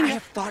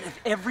thought of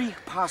every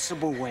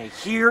possible way.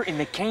 Here in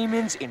the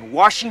Caymans, in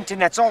Washington,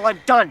 that's all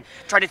I've done.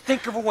 Try to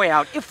think of a way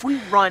out. If we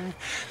run,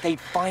 they'd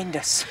find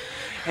us.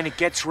 And it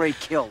gets Ray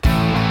killed.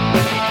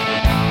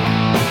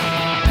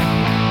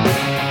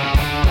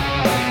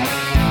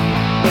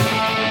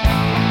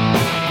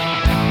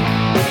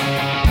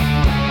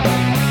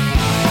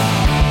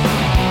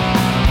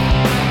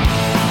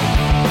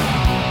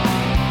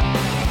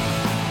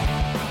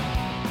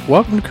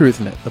 Welcome to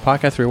Cruising It, the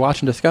podcast where we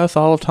watch and discuss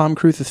all of Tom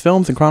Cruise's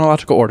films in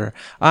chronological order.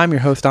 I'm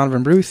your host,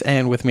 Donovan Bruce,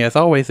 and with me as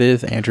always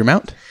is Andrew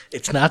Mount.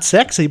 It's not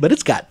sexy, but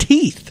it's got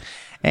teeth.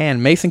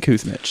 And Mason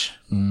Kuzmich.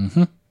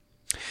 Mm-hmm.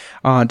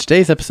 On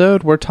today's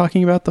episode, we're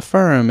talking about The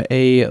Firm,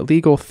 a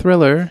legal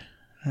thriller.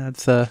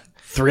 That's a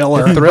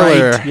thriller.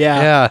 Right,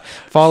 yeah.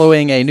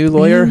 Following a new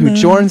lawyer who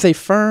joins a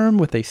firm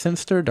with a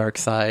sinister dark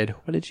side.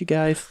 What did you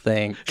guys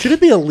think? Should it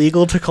be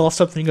illegal to call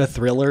something a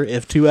thriller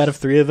if 2 out of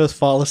 3 of us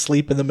fall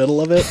asleep in the middle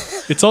of it?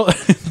 It's all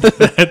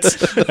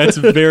that's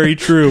very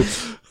true.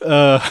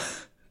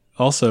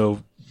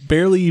 Also,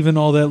 barely even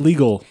all that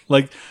legal.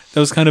 Like that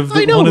was kind of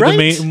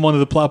one of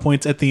the plot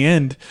points at the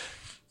end.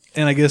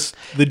 And I guess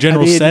the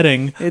general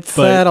setting. It's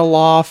at a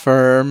law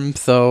firm,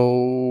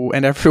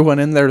 and everyone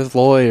in there is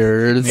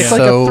lawyers. It's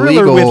like a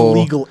thriller with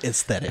legal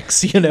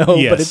aesthetics, you know?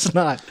 Yes.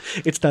 But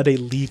it's not a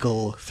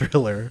legal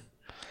thriller.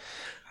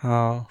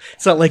 Oh.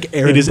 It's not like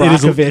Aaron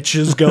Brockovich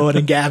is going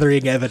and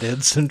gathering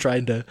evidence and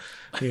trying to,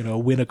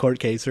 win a court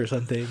case or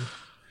something.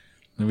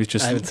 Maybe it's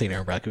just, I haven't seen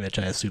Aaron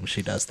Brockovich. I assume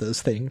she does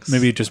those things.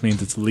 Maybe it just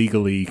means it's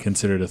legally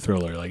considered a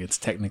thriller. Like it's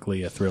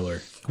technically a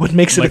thriller. What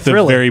makes it like a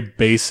thriller? The very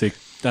basic.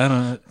 I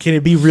don't know. Can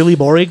it be really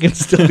boring and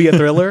still be a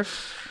thriller?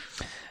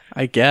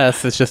 I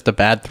guess it's just a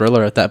bad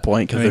thriller at that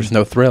point because there's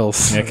no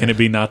thrills. Yeah, can it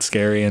be not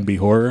scary and be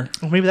horror?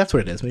 Well, maybe that's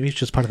what it is. Maybe it's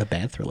just part of the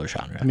bad thriller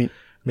genre. I mean,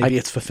 maybe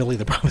it's fulfilling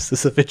the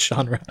promises of its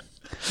genre.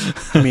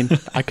 I mean,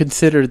 I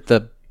considered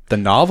the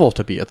novel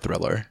to be a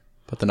thriller,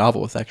 but the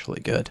novel was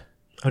actually good.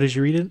 Oh, did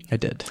you read it? I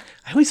did.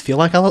 I always feel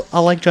like I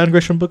like John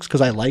Grisham books because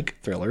I like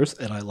thrillers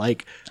and I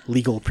like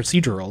legal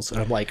procedurals.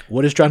 And I'm like,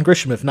 what is John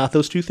Grisham if not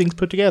those two things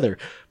put together?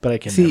 But I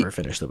can never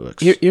finish the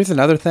books. Here's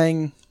another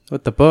thing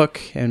with the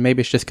book, and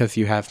maybe it's just because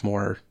you have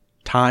more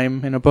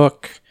time in a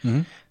book.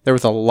 Mm-hmm. There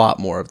was a lot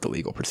more of the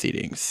legal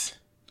proceedings.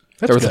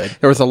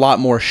 There was a lot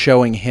more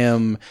showing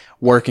him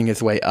working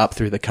his way up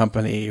through the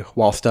company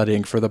while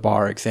studying for the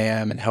bar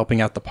exam and helping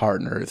out the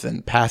partners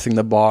and passing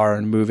the bar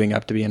and moving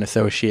up to be an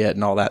associate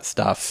and all that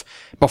stuff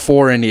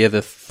before any of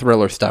the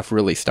thriller stuff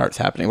really starts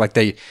happening. Like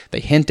they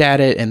hint at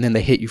it and then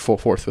they hit you full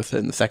force with it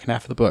in the second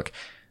half of the book.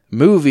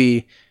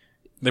 Movie,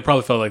 they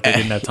probably felt like they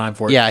didn't have time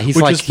for it. Yeah, he's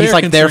like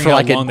there for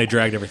like how long they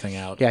dragged everything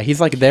out. Yeah,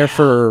 he's like there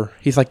for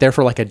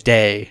like a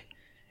day.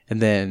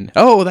 And then,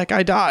 that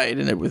guy died,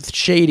 and it was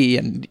shady,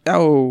 and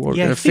we're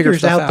going to figure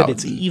stuff out. That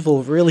it's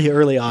evil really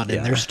early on,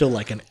 and there's still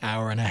like an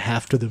hour and a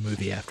half to the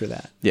movie after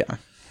that. Yeah.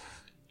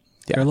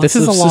 There are lots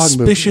of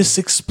suspicious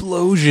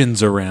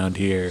explosions around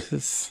here.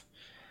 This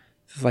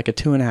is like a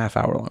 2.5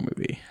 hour long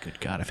movie. Good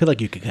God, I feel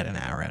like you could get an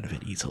hour out of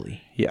it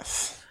easily.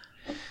 Yes.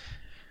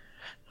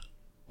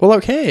 Well,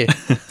 okay.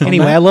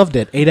 Anyway, I loved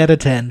it. 8 out of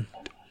 10.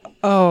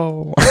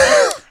 Oh.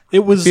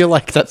 It was. I feel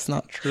like that's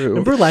not true.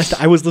 Remember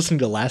I was listening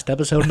to last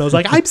episode and I was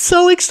like, I'm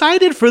so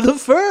excited for The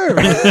Firm.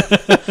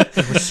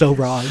 I was so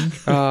wrong.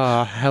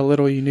 How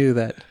little you knew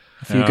that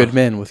A Few Good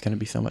Men was going to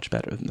be so much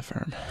better than The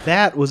Firm.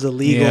 That was a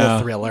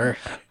legal thriller.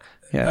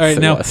 Yes,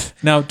 all right,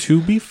 now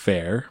to be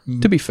fair.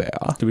 Was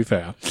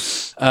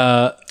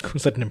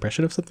that an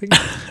impression of something?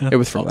 It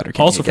was from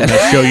Letterkenny. Also from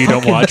that show you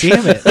don't watch.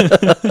 Damn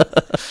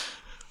it.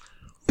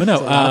 But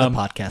no, a lot of the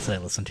podcasts that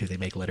I listen to, they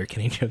make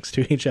Letterkenny jokes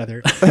to each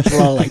other. It's a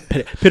lot of like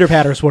Pitter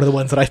Patter is one of the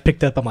ones that I've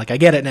picked up. I'm like, I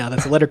get it now.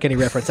 That's a Letterkenny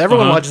reference.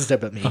 Everyone watches it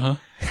but me.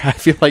 I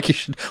feel like you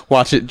should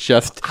watch it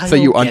just so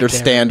you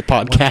understand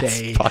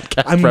podcast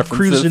I'm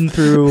references. Cruising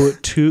through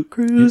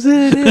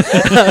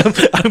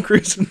I'm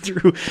cruising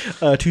through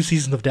 2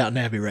 seasons of Downton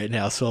Abbey right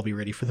now, so I'll be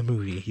ready for the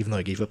movie, even though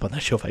I gave up on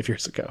that show 5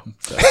 years ago.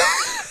 So.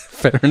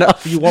 Fair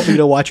enough. If you want me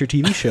to watch your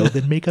TV show,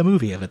 then make a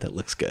movie of it that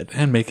looks good.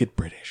 And make it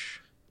British.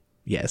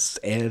 Yes,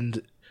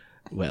 and...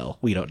 Well,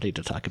 we don't need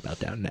to talk about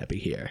Downton Abbey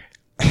here.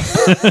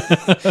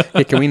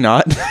 Hey, can we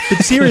not?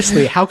 But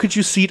seriously, how could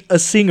you seat a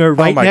singer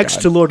right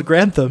next to Lord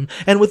Grantham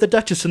and with the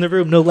Duchess in the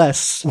room, no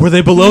less? Were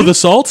they below the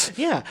salt?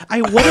 Yeah.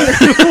 I wonder,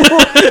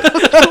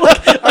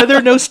 are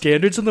there no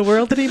standards in the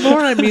world anymore?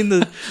 I mean,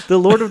 the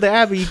Lord of the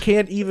Abbey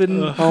can't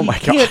even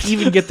can't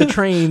even get the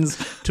trains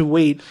to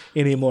wait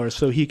anymore,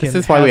 so he can.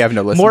 This is why we have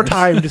no listeners. More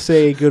time to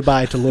say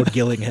goodbye to Lord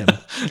Gillingham.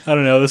 I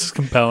don't know. This is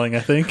compelling,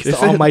 I think. To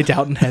all my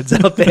Downton heads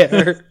out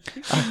there.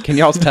 Can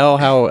y'all tell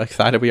how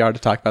excited we are to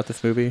talk about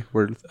this movie?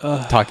 We're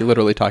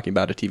literally talking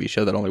about a TV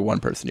show that only one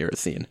person here has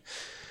seen.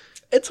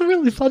 It's a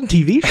really fun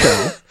TV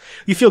show.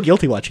 You feel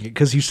guilty watching it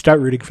because you start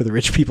rooting for the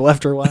rich people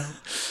after a while.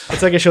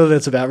 It's like a show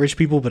that's about rich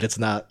people, but it's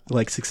not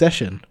like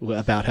Succession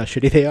about how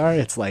shitty they are.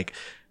 It's like,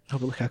 oh,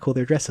 but look how cool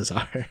their dresses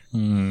are.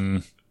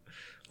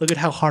 Look at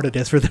how hard it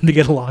is for them to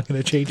get along in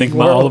a changing think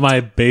world. all of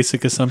my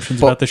basic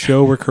assumptions about the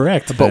show were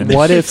correct. But then.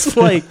 what if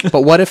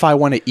But what if I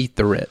want to eat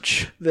the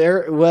rich? They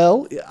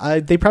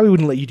probably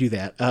wouldn't let you do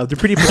that. They're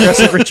pretty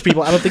progressive rich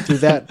people. I don't think they're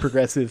that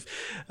progressive,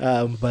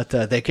 but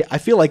I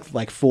feel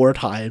like 4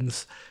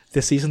 times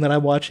this season that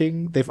I'm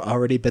watching, they've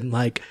already been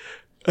like,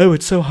 "Oh,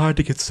 it's so hard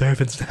to get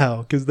servants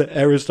now because the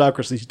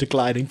aristocracy is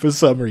declining for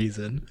some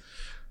reason."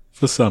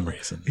 For some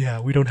reason, yeah,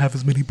 we don't have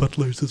as many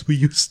butlers as we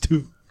used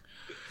to.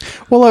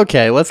 Well,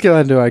 okay, let's go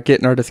into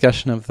getting our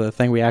discussion of the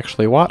thing we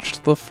actually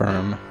watched, The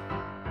Firm.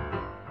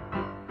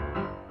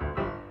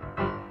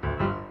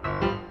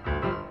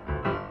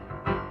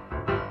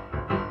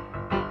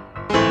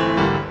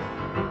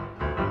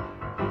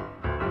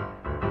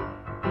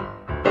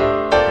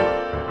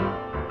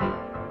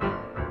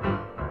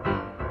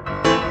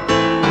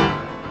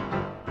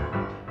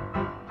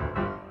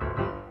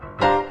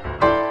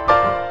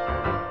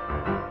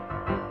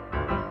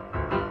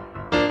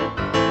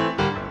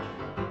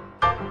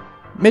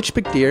 Mitch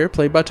McDeere,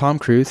 played by Tom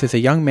Cruise, is a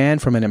young man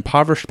from an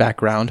impoverished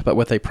background, but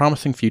with a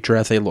promising future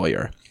as a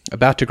lawyer.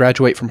 About to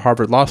graduate from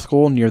Harvard Law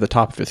School near the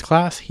top of his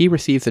class, he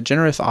receives a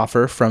generous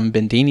offer from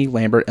Bendini,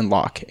 Lambert &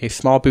 Locke, a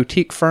small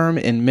boutique firm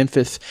in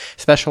Memphis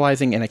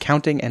specializing in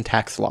accounting and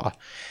tax law.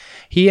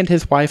 He and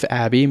his wife,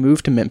 Abby,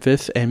 move to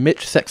Memphis, and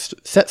Mitch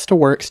sets to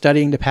work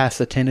studying to pass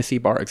the Tennessee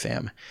bar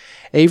exam.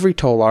 Avery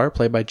Tolar,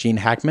 played by Gene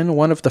Hackman,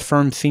 one of the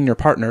firm's senior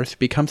partners,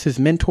 becomes his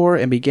mentor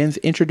and begins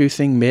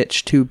introducing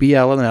Mitch to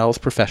BL&L's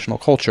professional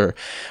culture,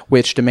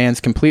 which demands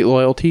complete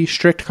loyalty,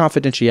 strict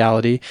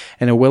confidentiality,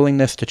 and a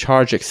willingness to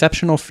charge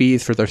exceptional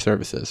fees for their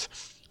services.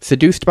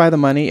 Seduced by the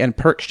money and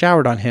perks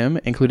showered on him,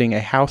 including a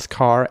house,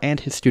 car, and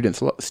his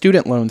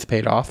student loans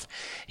paid off,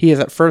 he is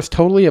at first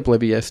totally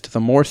oblivious to the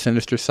more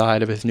sinister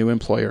side of his new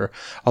employer,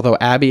 although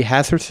Abby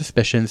has her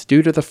suspicions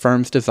due to the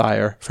firm's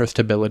desire for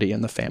stability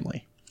in the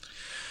family.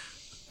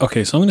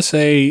 Okay, so I'm going to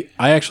say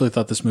I actually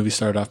thought this movie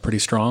started off pretty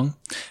strong.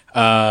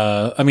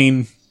 I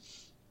mean,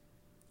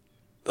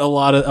 a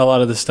lot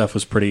of this stuff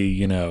was pretty,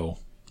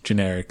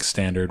 generic,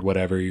 standard,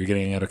 whatever. You're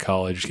getting out of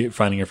college,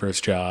 finding your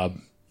first job,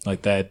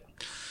 like that.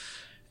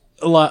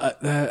 A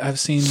lot. I've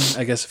seen,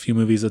 I guess, a few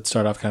movies that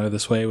start off kind of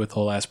this way with the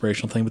whole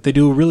aspirational thing, but they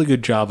do a really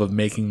good job of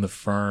making the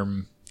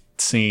firm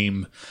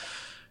seem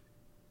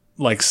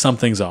like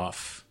something's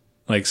off,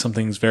 like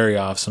something's very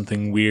off,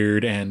 something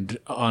weird, and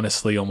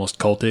honestly almost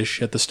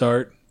cultish at the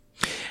start.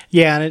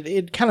 Yeah, and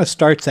it kind of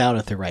starts out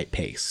at the right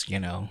pace,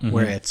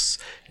 where it's,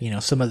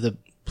 some of the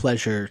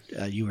pleasure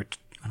I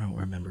don't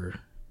remember.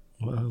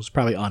 Well, it was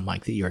probably on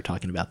Mike that you were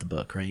talking about the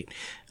book, right?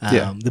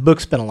 Yeah. The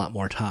book spent a lot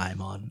more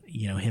time on,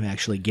 him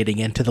actually getting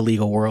into the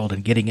legal world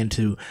and getting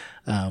into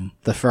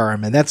the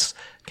firm. And that's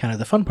kind of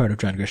the fun part of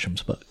John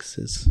Grisham's books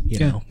is,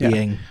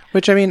 being...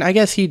 Which, I mean, I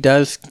guess he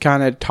does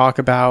kind of talk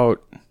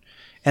about,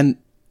 and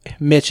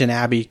Mitch and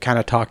Abby kind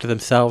of talk to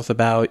themselves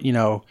about,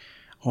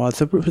 well,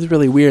 it's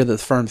really weird that the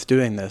firm's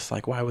doing this.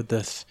 Like, why would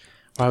this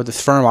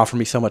firm offer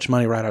me so much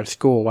money right out of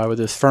school? Why would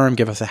this firm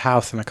give us a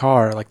house and a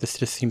car? Like, this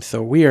just seems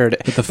so weird.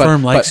 But the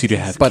firm likes you to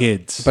have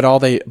kids. But all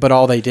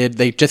they did,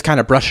 they just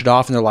kind of brushed it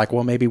off, and they're like,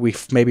 well,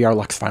 maybe our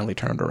luck's finally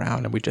turned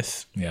around, and we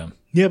just yeah,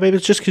 maybe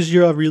it's just because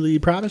you're a really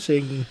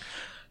promising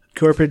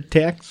corporate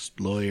tax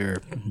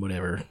lawyer,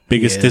 whatever.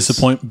 Biggest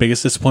disappointment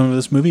of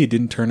this movie, it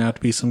didn't turn out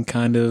to be some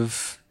kind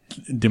of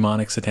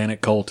demonic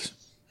satanic cult.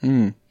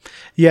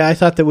 Yeah, I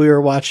thought that we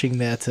were watching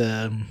that.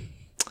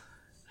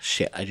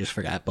 I just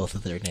forgot both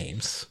of their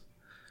names.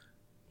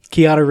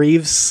 Keanu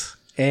Reeves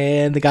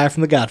and the guy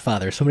from The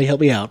Godfather. Somebody help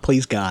me out,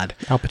 please, God.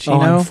 Al Pacino? Oh,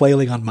 I'm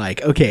flailing on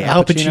Mike. Okay,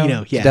 Al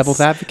Pacino. Yes. Devil's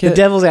Advocate? The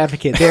Devil's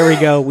Advocate. There we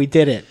go. We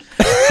did it.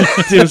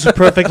 It was a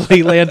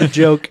perfectly landed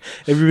joke.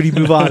 Everybody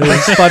move on. It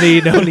was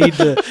funny. No need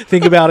to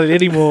think about it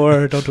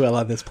anymore. Don't dwell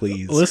on this,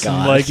 please. Listen,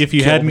 God, if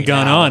you hadn't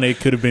gone on, it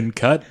could have been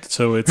cut,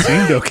 so it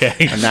seemed okay.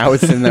 And now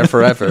it's in there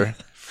forever.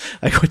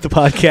 I quit the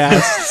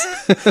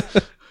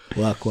podcast.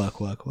 Walk,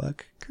 walk, walk,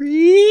 walk.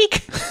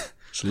 Creak.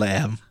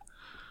 Slam.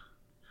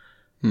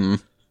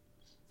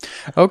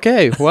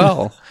 Okay,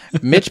 well,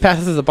 Mitch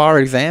passes the bar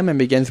exam and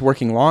begins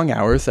working long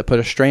hours that put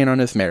a strain on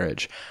his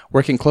marriage.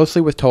 Working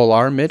closely with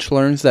Tolar, Mitch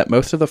learns that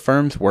most of the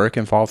firm's work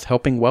involves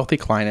helping wealthy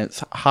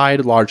clients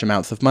hide large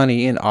amounts of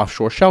money in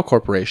offshore shell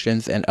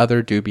corporations and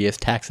other dubious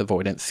tax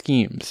avoidance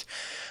schemes.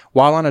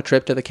 While on a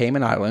trip to the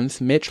Cayman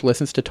Islands, Mitch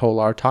listens to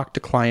Tolar talk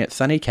to client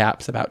Sonny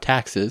Capps about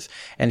taxes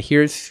and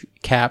hears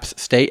Capps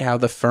state how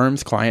the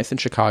firm's clients in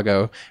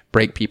Chicago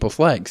break people's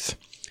legs.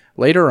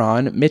 Later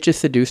on, Mitch is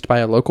seduced by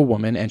a local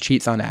woman and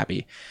cheats on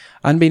Abby.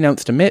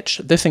 Unbeknownst to Mitch,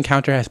 this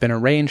encounter has been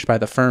arranged by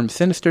the firm's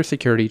sinister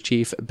security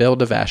chief, Bill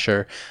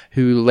DeVasher,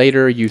 who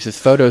later uses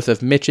photos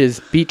of Mitch's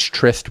beach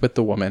tryst with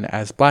the woman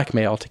as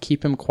blackmail to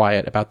keep him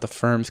quiet about the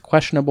firm's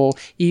questionable,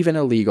 even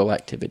illegal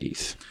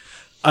activities.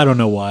 I don't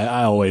know why.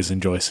 I always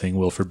enjoy seeing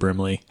Wilford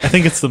Brimley. I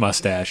think it's the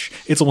mustache.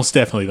 It's almost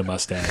definitely the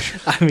mustache.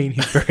 I mean,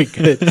 he's very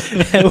good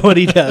at what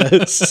he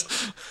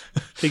does.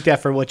 Take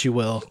that for what you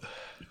will.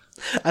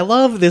 I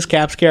love this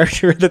Caps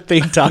character that they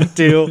talk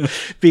to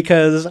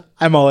because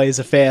I'm always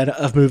a fan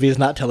of movies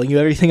not telling you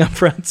everything up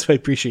front, so I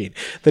appreciate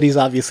that he's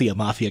obviously a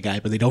mafia guy,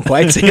 but they don't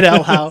quite say it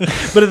out loud.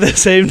 But at the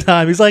same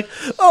time, he's like,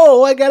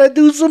 oh, I gotta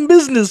do some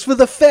business for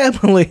the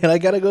family, and I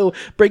gotta go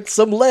break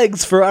some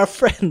legs for our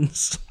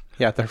friends.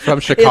 Yeah, they're from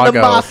Chicago. In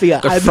the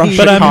mafia. They're from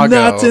But Chicago. I'm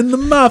not in the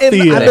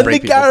mafia. I'm in the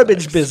break people's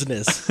garbage legs.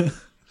 business.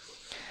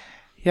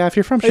 Yeah, if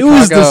you're from Who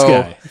is Chicago, this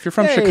guy? if you're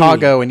from Hey.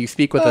 Chicago and you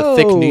speak with a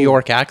thick Oh. New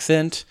York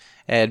accent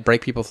and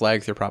break people's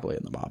legs, you're probably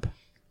in the mob.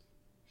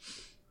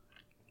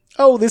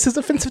 Oh, this is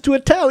offensive to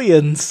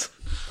Italians.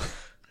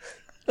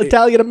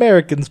 Italian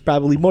Americans,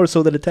 probably more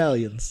so than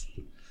Italians.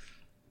 I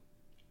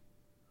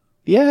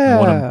Yeah.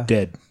 want him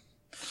dead.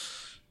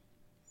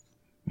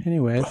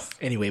 Anyways,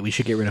 Anyway, we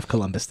should get rid of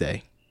Columbus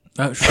Day.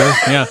 Oh, sure.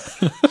 Yeah.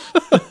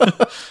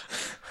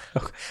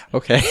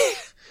 okay.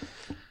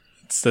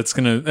 That's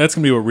gonna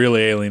be what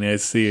really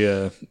alienates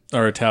the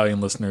our Italian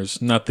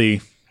listeners, not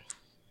the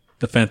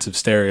offensive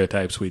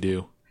stereotypes we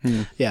do.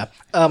 Yeah.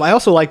 I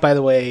also like, by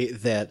the way,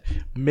 that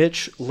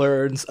Mitch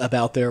learns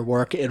about their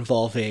work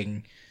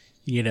involving,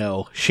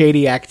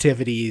 shady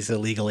activities,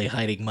 illegally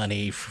hiding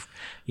money,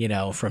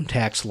 from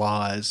tax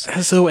laws.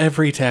 As though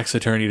every tax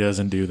attorney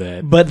doesn't do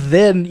that. But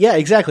then, yeah,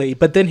 exactly.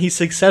 But then he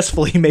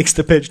successfully makes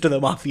the pitch to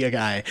the mafia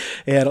guy,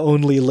 and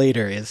only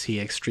later is he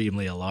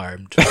extremely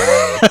alarmed.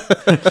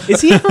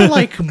 Is he ever,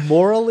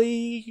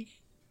 morally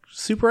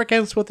super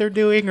against what they're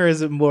doing, or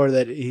is it more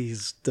that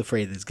he's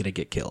afraid he's going to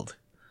get killed?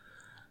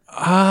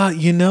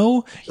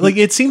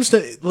 It seems to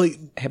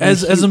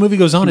as the movie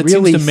goes on, it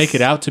really seems to make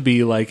it out to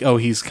be like, oh,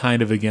 he's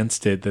kind of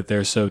against it, that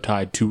they're so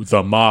tied to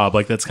the mob.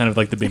 Like that's kind of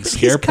like the big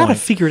scare He's kind point. of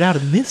figured out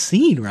in this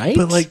scene, right?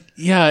 But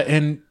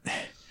and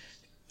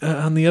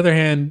on the other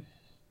hand,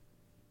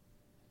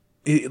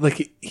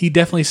 he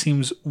definitely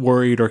seems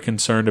worried or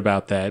concerned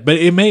about that. But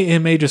it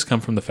may just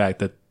come from the fact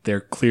that they're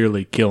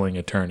clearly killing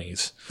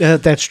attorneys.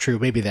 That's true.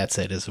 Maybe that's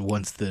it. Is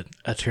once the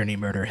attorney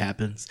murder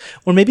happens,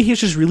 or maybe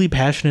he's just really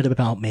passionate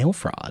about mail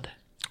fraud.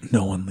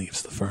 No one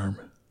leaves the firm.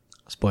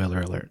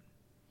 Spoiler alert.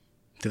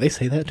 Do they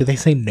say that? Do they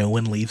say no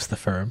one leaves the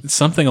firm? It's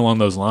something along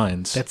those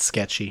lines. That's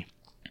sketchy.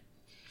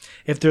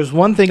 If there's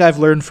one thing I've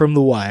learned from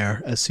The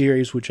Wire, a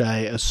series which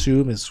I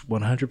assume is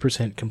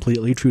 100%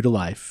 completely true to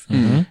life,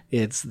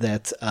 it's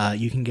that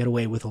you can get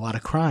away with a lot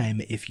of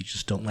crime if you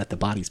just don't let the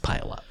bodies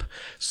pile up.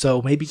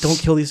 So maybe don't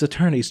kill these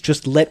attorneys,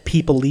 just let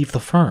people leave the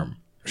firm.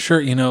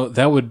 Sure,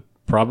 that would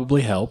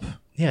probably help.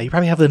 Yeah, you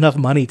probably have enough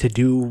money to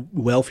do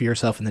well for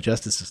yourself in the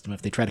justice system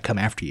if they try to come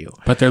after you.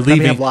 But they're You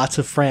leaving. have lots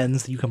of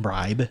friends that you can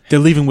bribe. They're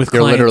leaving with They're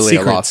client literally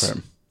a law secrets.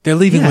 firm. They're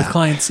leaving with Yeah.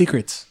 client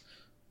secrets,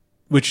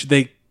 which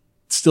they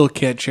still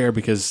can't share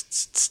because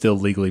it's still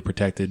legally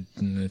protected,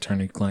 and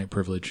attorney-client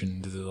privilege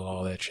and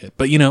all that shit.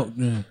 But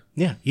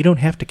Yeah, you don't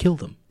have to kill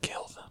them.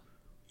 kill them.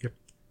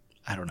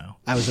 I don't know.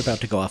 I was about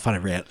to go off on a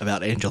rant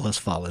about Angel Has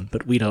Fallen,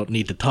 but we don't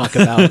need to talk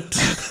about...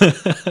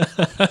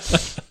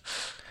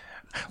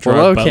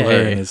 Gerard okay.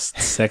 Butler and his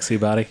sexy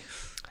body.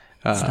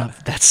 It's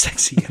not that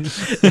sexy.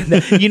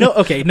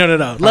 Okay,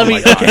 no. Let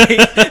me, okay.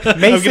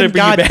 Mason,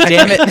 God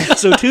damn it.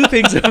 So 2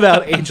 things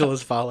about Angel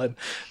Has Fallen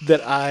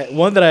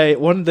one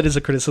that is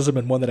a criticism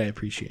and one that I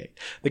appreciate.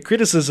 The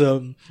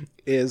criticism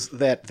is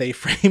that they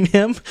frame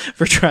him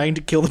for trying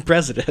to kill the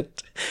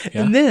president.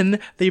 Yeah. And then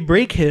they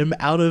break him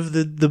out of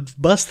the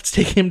bus that's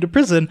taking him to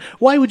prison.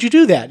 Why would you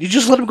do that? You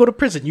just let him go to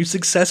prison. You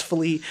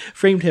successfully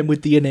framed him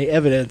with DNA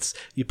evidence.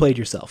 You played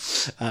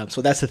yourself.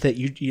 So that's the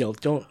thing.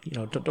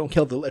 Don't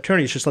kill the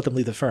attorneys. Just let them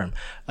leave the firm.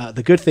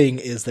 The good thing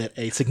is that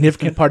a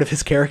significant part of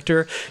his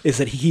character is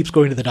that he keeps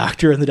going to the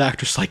doctor, and the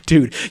doctor's like,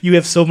 "Dude, you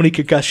have so many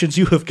concussions.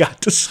 You have got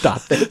to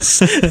stop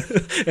this."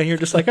 And you're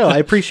just like, "Oh, I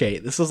appreciate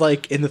it." This is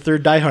like in the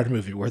third Die Hard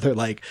movie where they're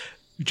like,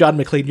 "John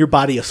McClane, your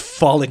body is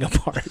falling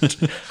apart."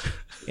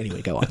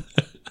 Anyway, go on.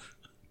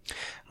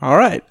 All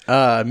right.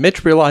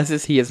 Mitch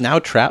realizes he is now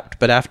trapped,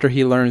 but after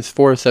he learns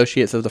 4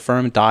 associates of the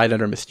firm died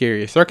under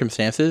mysterious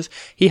circumstances,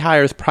 he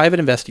hires private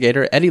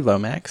investigator Eddie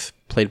Lomax,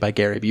 played by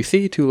Gary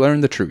Busey, to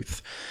learn the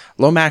truth.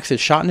 Lomax is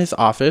shot in his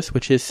office,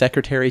 which his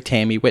secretary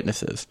Tammy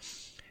witnesses.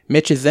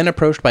 Mitch is then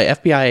approached by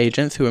FBI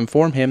agents who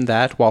inform him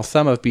that, while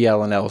some of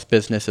BL&L's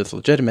business is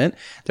legitimate,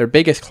 their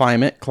biggest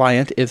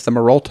client is the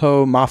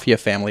Marolto Mafia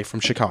family from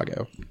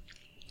Chicago.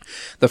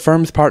 The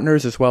firm's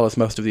partners, as well as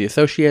most of the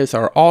associates,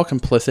 are all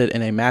complicit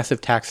in a massive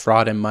tax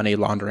fraud and money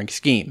laundering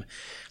scheme.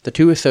 The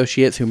 2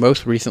 associates who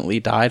most recently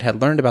died had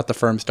learned about the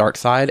firm's dark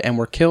side and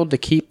were killed to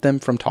keep them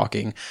from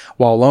talking,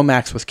 while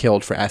Lomax was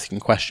killed for asking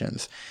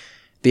questions.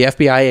 The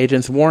FBI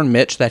agents warn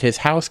Mitch that his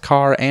house,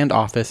 car, and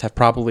office have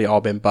probably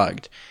all been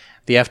bugged.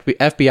 The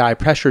FBI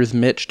pressures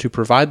Mitch to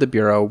provide the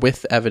Bureau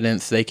with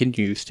evidence they can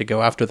use to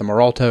go after the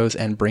Maroltos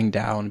and bring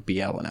down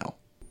BL&L.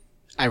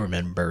 I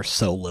remember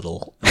so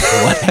little of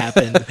what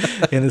happened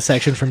in the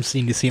section from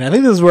scene to scene. I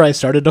think this is where I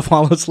started to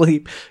fall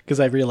asleep because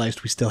I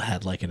realized we still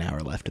had like an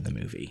hour left in the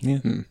movie. Yeah.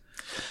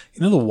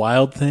 The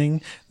wild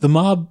thing, the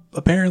mob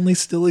apparently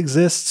still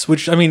exists,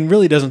 which,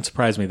 really doesn't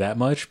surprise me that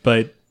much,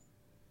 but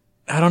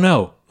I don't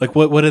know. Like,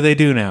 what do they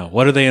do now?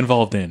 What are they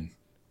involved in?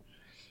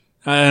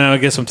 I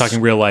guess I'm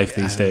talking real life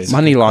these days.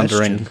 Money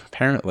laundering,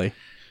 apparently.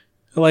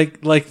 Like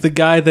the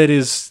guy that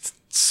is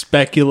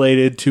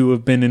speculated to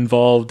have been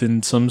involved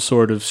in some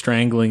sort of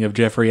strangling of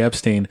Jeffrey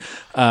Epstein,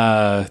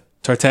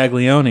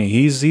 Tartaglione.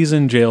 He's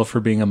in jail for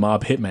being a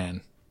mob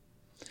hitman.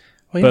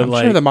 Well, yeah,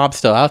 I'm sure the mob's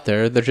still out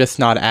there. They're just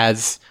not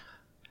as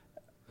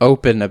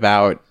open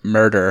about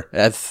murder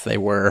as they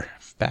were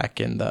back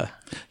in the.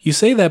 You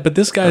say that, but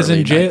this guy's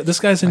in jail. This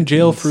guy's in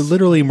jail for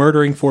literally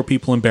murdering 4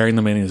 people and burying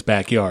them in his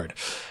backyard.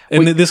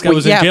 And this guy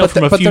was in jail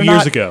from a few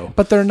years ago.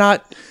 But they're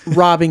not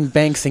robbing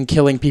banks and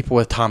killing people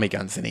with Tommy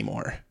guns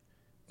anymore.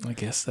 I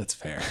guess that's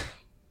fair.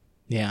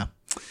 Yeah.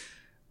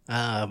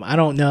 I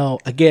don't know.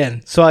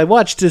 Again, so I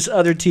watched this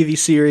other TV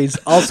series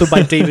also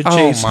by David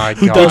Chase,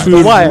 who does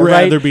The Wire,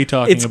 right?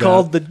 It's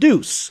called The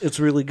Deuce. It's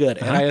really good.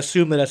 And I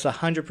assume that it's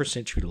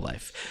 100% true to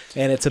life.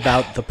 And it's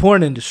about the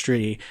porn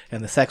industry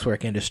and the sex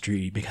work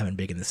industry becoming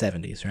big in the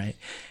 70s, right?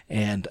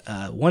 And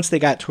once they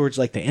got towards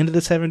like the end of the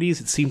 70s,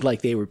 it seemed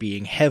like they were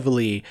being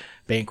heavily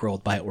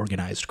bankrolled by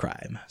organized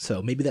crime.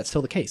 So maybe that's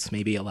still the case.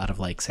 Maybe a lot of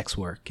like sex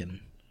work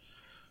and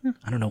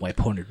I don't know why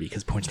porn would be,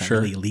 because porn's not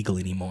really illegal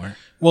anymore.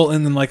 Well,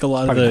 and then like a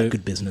lot of the not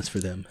good business for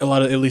them. A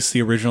lot of, at least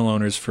the original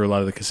owners for a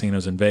lot of the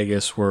casinos in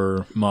Vegas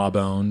were mob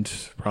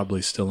owned,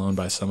 probably still owned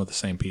by some of the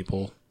same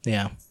people.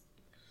 Yeah.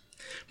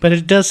 But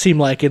it does seem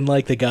like in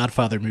like the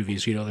Godfather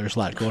movies, you know, there's a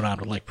lot going on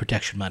with like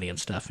protection money and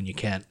stuff, and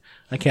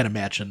I can't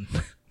imagine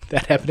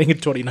that happening in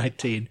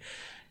 2019.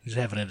 Just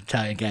having an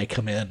Italian guy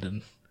come in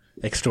and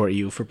extort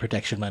you for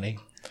protection money.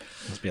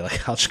 Just be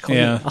like, I'll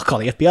call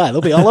the FBI. They'll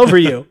be all over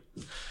you.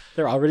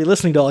 They're already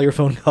listening to all your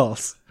phone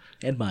calls.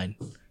 And mine.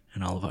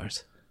 And all of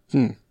ours.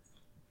 And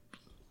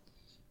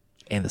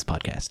this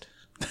podcast.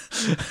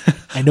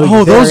 I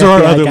know those are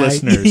our other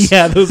listeners.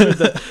 Yeah, those are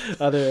the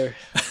other...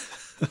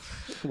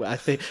 Well, I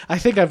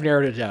think I've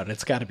narrowed it down.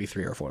 It's got to be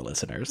 3 or 4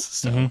 listeners.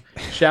 So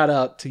shout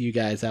out to you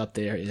guys out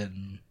there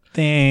in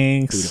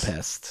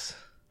Budapest.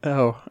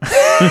 Oh.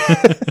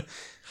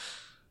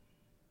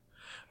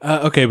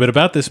 Okay, but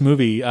about this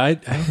movie, I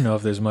don't know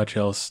if there's much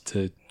else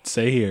to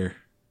say here.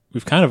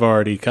 We've kind of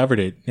already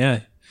covered it. Yeah.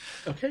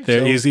 Okay.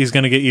 He's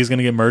gonna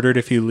get murdered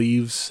if he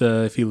leaves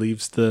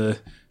the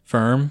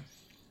firm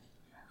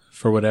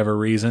for whatever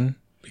reason,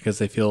 because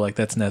they feel like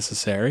that's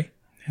necessary.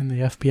 And the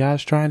FBI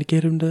is trying to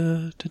get him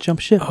to jump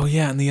ship. Oh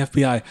yeah, and the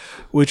FBI,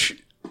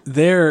 which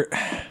they're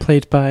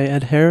played by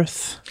Ed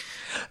Harris.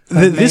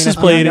 This is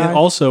played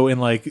also in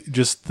like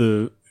just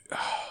the.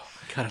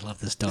 God, I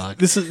love this dog.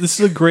 This is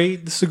a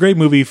great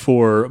movie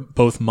for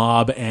both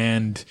mob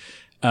and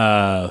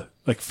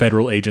like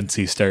federal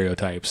agency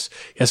stereotypes.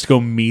 He has to go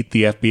meet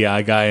the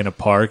FBI guy in a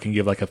park and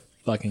give like a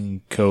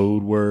fucking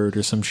code word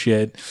or some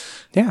shit.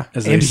 Yeah,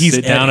 as they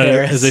sit down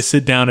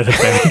at a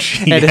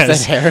bench. Ed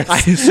Harris. I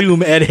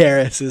assume Ed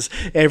Harris is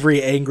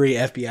every angry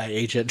FBI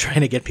agent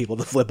trying to get people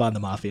to flip on the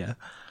mafia.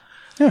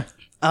 Yeah.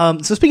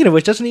 So speaking of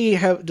which, maybe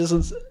this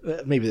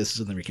is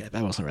in the recap.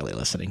 I wasn't really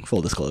listening.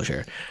 Full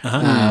disclosure.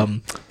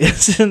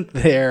 Isn't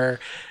there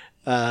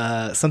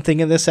something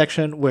in this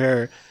section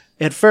where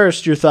at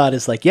first your thought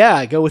is like,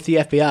 yeah, go with the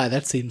FBI.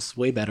 That seems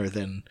way better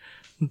than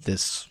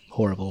this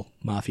horrible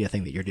mafia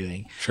thing that you're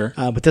doing. Sure.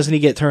 But doesn't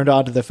he get turned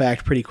on to the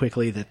fact pretty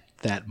quickly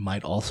that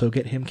might also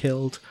get him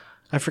killed?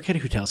 I forget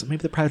who tells him.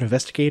 Maybe the private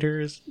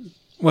investigators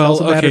tells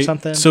him that or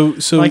something. So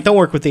like, don't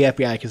work with the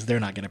FBI because they're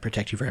not going to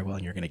protect you very well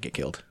and you're going to get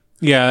killed.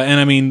 Yeah, and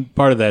I mean,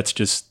 part of that's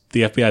just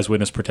the FBI's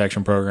witness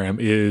protection program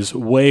is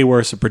way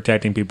worse at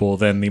protecting people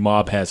than the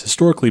mob has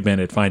historically been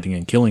at finding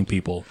and killing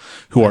people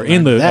who are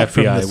in the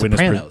FBI witness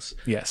protection.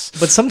 Yes.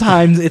 But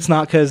sometimes it's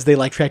not because they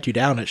like tracked you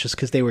down. It's just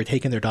because they were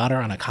taking their daughter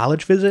on a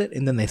college visit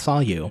and then they saw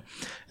you.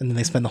 And then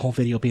they spend the whole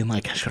video being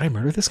like, should I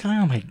murder this guy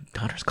on my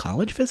daughter's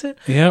college visit?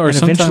 Yeah, or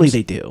eventually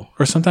they do.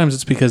 Or sometimes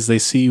it's because they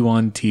see you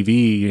on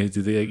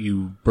TV,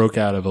 you broke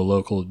out of a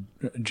local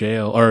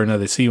jail, or no,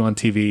 they see you on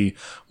TV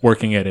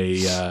working at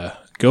a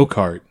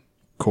go-kart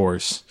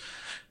course.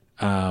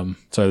 So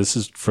this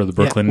is for the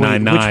Brooklyn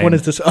Nine-Nine. Which one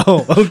is this?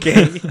 Oh,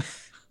 okay.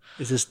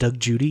 Is this Doug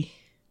Judy?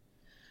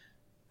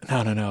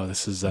 No.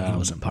 This is... He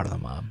wasn't part of the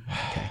mob.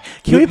 Okay.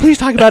 Can we please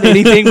talk about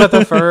anything but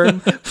the firm?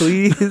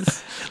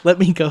 Please? Let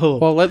me go.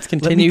 Well, let's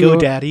continue. Let me go,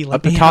 Daddy.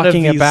 Let me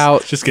talking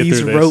about just get these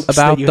through ropes this.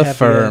 About the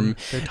firm.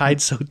 They're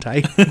tied so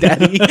tight,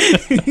 Daddy.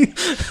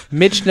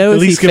 Mitch knows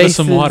At least he give faces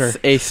us some water.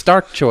 a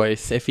stark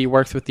choice. If he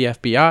works with the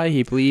FBI,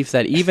 he believes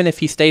that even if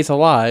he stays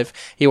alive,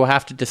 he will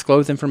have to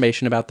disclose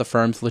information about the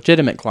firm's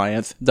legitimate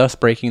clients, thus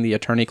breaking the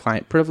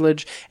attorney-client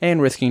privilege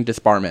and risking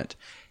disbarment.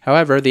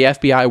 However, the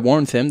FBI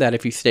warns him that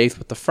if he stays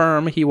with the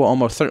firm, he will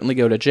almost certainly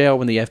go to jail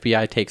when the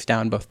FBI takes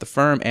down both the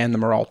firm and the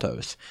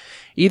Maraltos.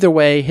 Either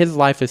way, his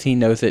life as he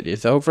knows it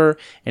is over,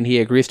 and he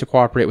agrees to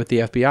cooperate with the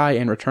FBI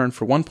in return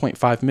for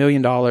 $1.5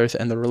 million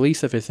and the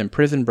release of his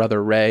imprisoned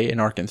brother Ray in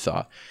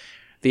Arkansas.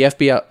 The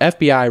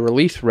FBI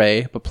release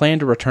Ray, but plan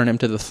to return him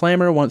to the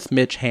Slammer once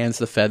Mitch hands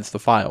the feds the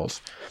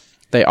files.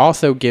 They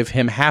also give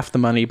him half the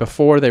money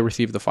before they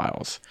receive the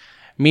files.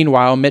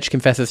 Meanwhile, Mitch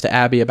confesses to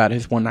Abby about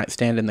his one-night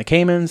stand in the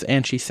Caymans,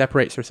 and she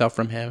separates herself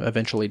from him,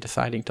 eventually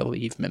deciding to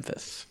leave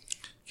Memphis.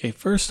 Okay,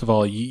 first of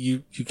all,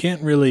 you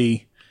can't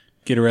really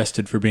get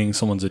arrested for being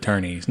someone's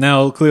attorney.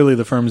 Now, clearly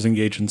the firm is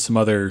engaged in some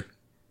other,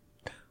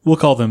 we'll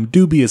call them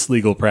dubious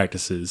legal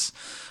practices,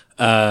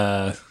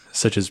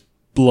 such as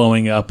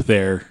blowing up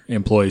their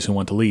employees who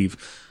want to leave.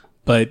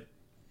 But,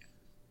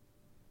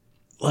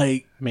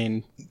 like... I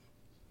mean...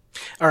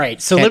 All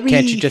right, so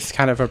can't you just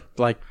kind of,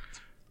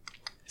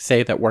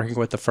 say that working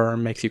with the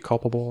firm makes you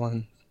culpable?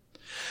 And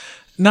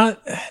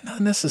Not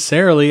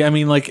necessarily. I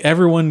mean, like,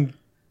 everyone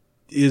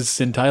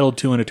is entitled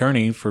to an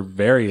attorney for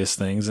various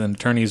things, and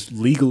attorneys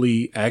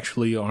legally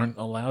actually aren't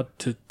allowed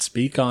to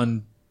speak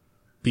on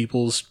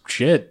people's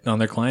shit, on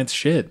their clients'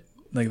 shit.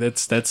 Like,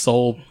 that's the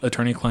whole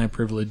attorney-client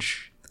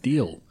privilege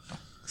deal.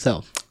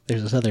 So,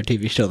 there's this other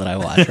TV show that I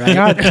watch, right?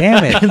 God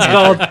damn it. It's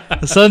called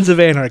The Sons of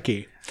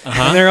Anarchy.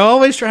 And they're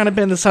always trying to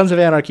pin the Sons of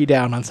Anarchy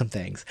down on some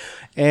things.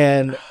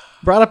 And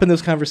brought up in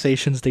those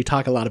conversations, they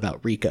talk a lot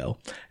about RICO.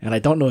 And I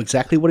don't know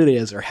exactly what it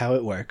is or how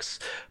it works.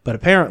 But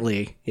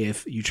apparently,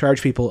 if you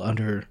charge people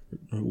under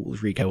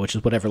RICO, which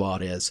is whatever law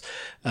it is,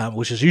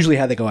 which is usually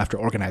how they go after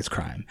organized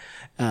crime,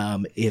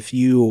 if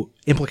you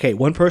implicate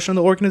one person in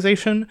the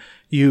organization,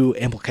 you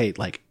implicate,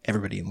 like,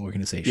 everybody in the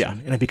organization. Yeah.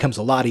 And it becomes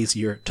a lot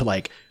easier to,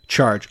 like,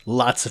 charge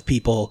lots of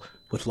people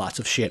with lots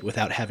of shit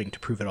without having to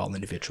prove it all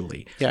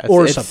individually,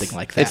 or something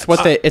like that.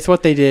 It's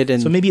what they did,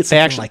 and so maybe it's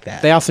something like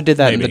that. They also did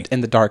that in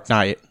the Dark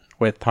Knight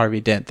with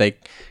Harvey Dent. They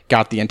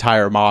got the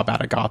entire mob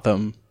out of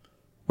Gotham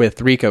with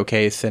the RICO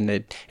case, and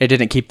it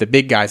didn't keep the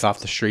big guys off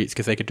the streets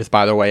because they could just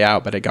buy their way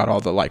out, but it got all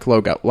the like low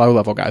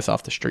level guys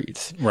off the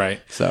streets. Right.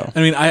 So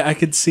I mean, I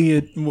could see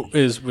it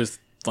is with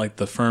like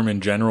the firm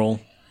in general.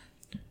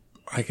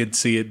 I could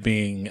see it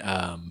being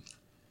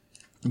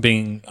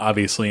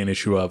obviously an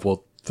issue of,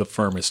 well, the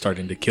firm is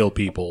starting to kill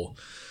people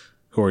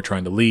who are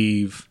trying to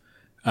leave,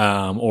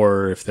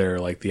 or if they're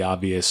like the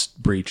obvious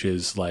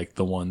breaches, like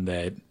the one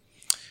that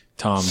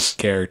Tom's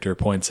character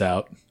points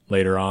out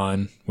later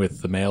on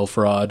with the mail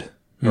fraud.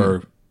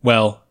 Or,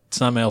 well,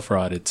 it's not mail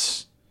fraud.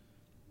 It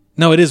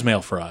is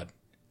mail fraud.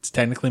 It's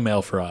technically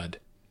mail fraud,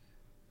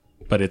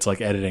 but it's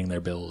like editing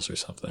their bills or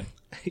something.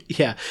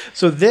 Yeah.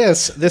 So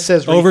this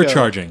says RICO.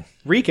 Overcharging.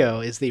 RICO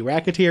is the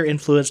Racketeer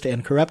Influenced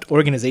and Corrupt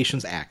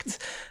Organizations Act.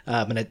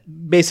 And it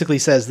basically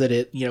says that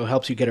it,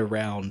 helps you get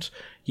around,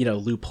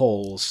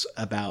 loopholes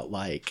about,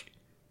 like,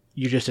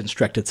 you just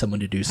instructed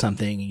someone to do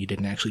something and you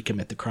didn't actually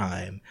commit the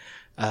crime.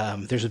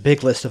 There's a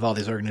big list of all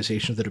these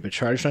organizations that have been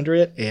charged under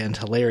it, and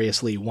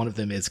hilariously, one of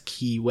them is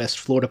Key West,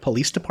 Florida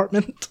Police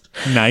Department.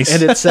 Nice.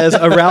 And it says,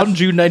 around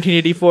June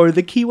 1984,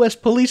 the Key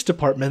West Police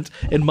Department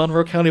in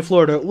Monroe County,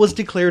 Florida, was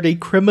declared a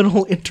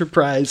criminal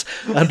enterprise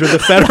under the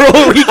federal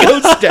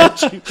RICO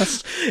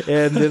statutes.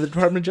 And the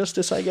Department of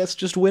Justice, I guess,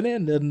 just went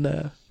in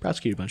and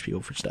prosecuted a bunch of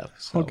people for stuff.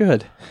 So, well,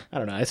 good. I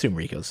don't know. I assume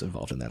RICO's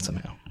involved in that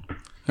somehow.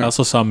 I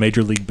also saw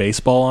Major League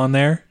Baseball on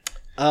there.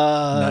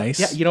 Nice.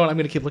 Yeah, you know what? I'm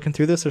going to keep looking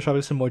through this. There's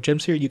probably some more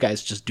gems here. You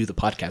guys just do the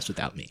podcast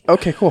without me.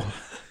 Okay, cool.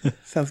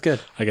 Sounds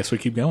good. I guess we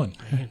keep going.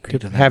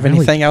 Have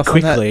anything else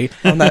quickly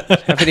on that?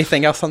 Have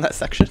anything else on that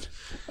section?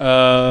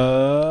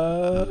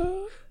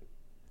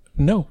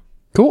 No.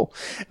 Cool.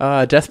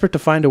 Desperate to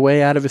find a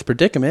way out of his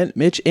predicament,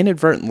 Mitch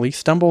inadvertently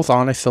stumbles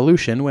on a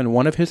solution when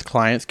one of his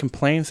clients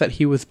complains that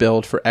he was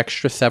billed for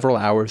extra several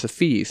hours of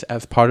fees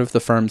as part of the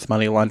firm's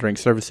money laundering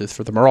services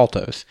for the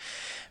Maraltos.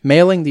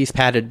 Mailing these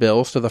padded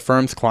bills to the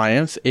firm's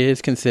clients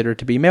is considered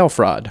to be mail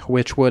fraud,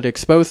 which would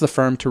expose the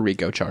firm to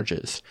RICO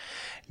charges.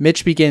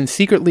 Mitch begins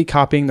secretly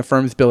copying the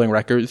firm's billing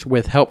records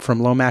with help from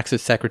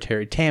Lomax's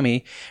secretary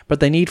Tammy, but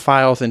they need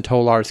files in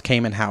Tolar's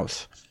Cayman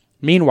house.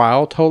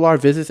 Meanwhile, Tolar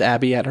visits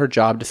Abby at her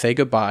job to say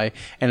goodbye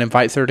and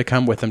invites her to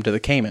come with him to the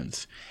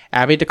Caymans.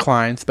 Abby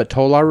declines, but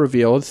Tolar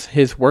reveals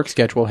his work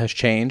schedule has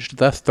changed,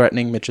 thus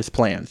threatening Mitch's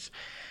plans.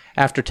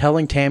 After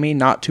telling Tammy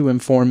not to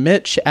inform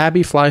Mitch,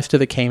 Abby flies to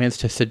the Caymans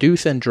to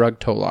seduce and drug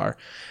Tolar.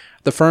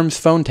 The firm's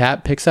phone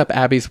tap picks up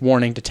Abby's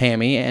warning to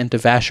Tammy, and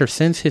Devasher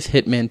sends his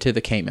hitmen to the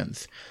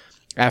Caymans.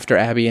 After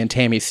Abby and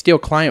Tammy steal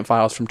client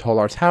files from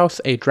Tolar's house,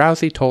 a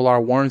drowsy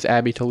Tolar warns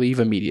Abby to leave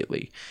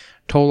immediately.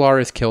 Tolar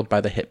is killed by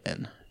the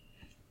hitmen.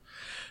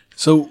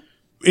 So,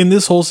 in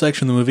this whole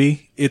section of the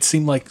movie, it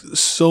seemed like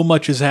so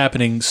much is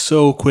happening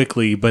so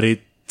quickly, but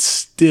it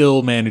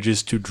still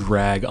manages to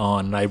drag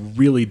on, and I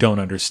really don't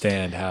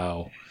understand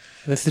how.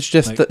 This is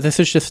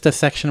just a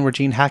section where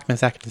Gene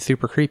Hackman's acting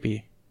super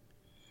creepy.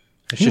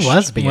 He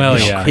was being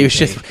he was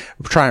just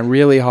trying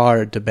really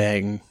hard to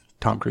bang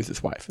Tom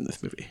Cruise's wife in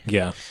this movie.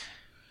 Yeah,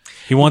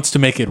 he wants to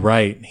make it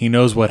right. He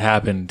knows what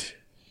happened.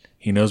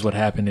 He knows what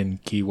happened in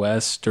Key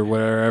West or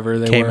wherever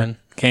they were. Grand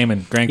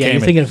Cayman. You're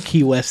thinking of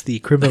Key West, the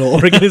criminal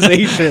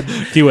organization.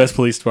 Key West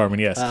Police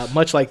Department, yes.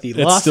 Much like the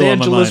Los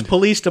Angeles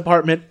Police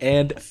Department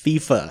and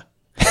FIFA.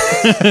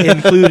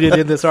 Included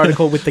in this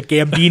article with the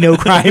Gambino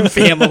crime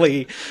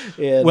family.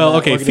 And,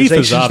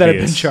 FIFA's obvious. That have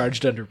been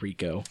charged under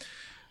RICO.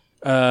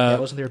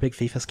 Wasn't there a big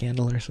FIFA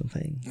scandal or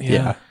something?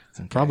 Yeah.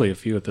 Probably a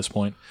few at this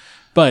point.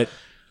 But,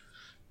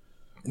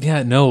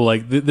 yeah, no,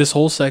 like this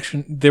whole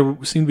section, there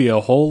seemed to be a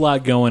whole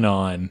lot going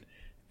on,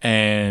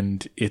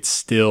 and it's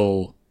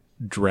still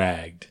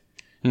dragged.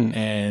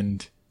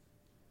 And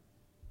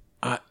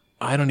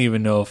I don't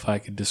even know if I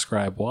could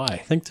describe why. I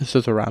think this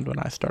is around when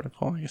I started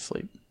falling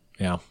asleep.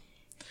 Yeah.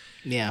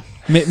 Yeah.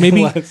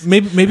 Maybe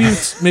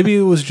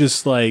it was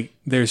just like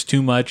there's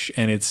too much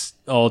and it's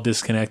all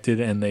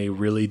disconnected and they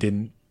really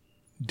didn't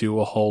do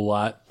a whole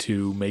lot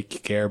to make you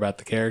care about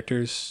the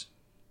characters.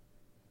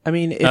 I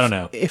mean, I don't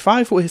know. If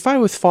I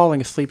was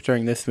falling asleep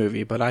during this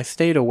movie, but I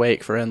stayed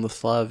awake for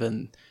Endless Love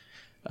and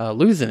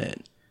Losing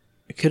It,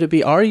 could it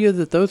be argued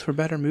that those were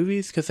better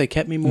movies because they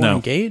kept me more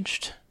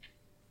engaged?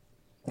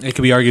 It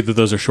could be argued that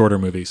those are shorter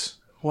movies.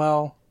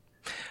 Well,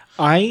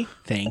 I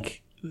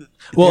think.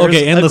 Well,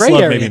 okay, Endless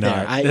Love, maybe there.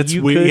 not. That's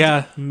you weird. could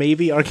Yeah,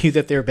 maybe argue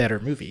that they're better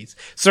movies.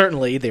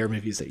 Certainly, they're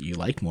movies that you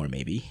like more,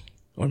 maybe,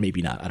 or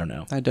maybe not. I don't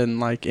know. I didn't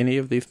like any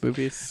of these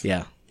movies.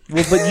 Yeah.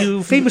 Well, but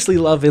you famously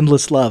love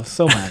Endless Love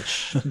so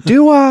much.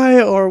 Do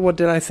I? Or what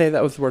did I say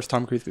that was the worst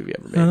Tom Cruise movie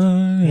ever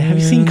made? Have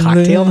you seen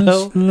Cocktail,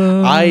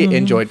 though? I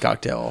enjoyed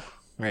Cocktail.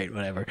 Right,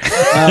 whatever.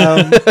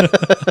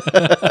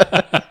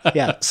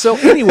 Yeah, so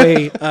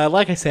anyway,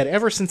 like I said,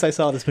 ever since I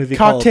saw this movie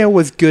Cocktail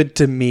was good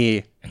to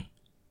me.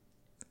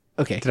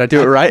 Okay. Did I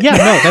do it right? Yeah,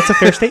 no, that's a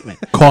fair statement.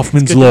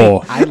 Kaufman's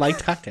Law. I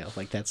liked Cocktail.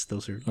 Like,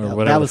 those are... Or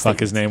whatever the fuck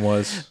his name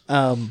was.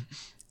 Who?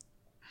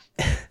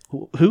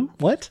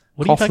 What?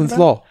 What are you talking Kaufman's about?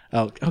 Law.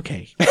 Oh,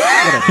 okay.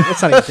 Whatever.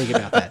 Let's not even think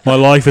about that. My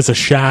life is a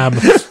sham.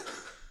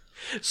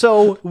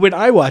 So when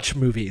I watch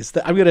movies,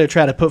 I'm going to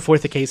try to put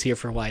forth a case here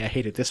for why I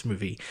hated this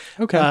movie.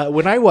 Okay.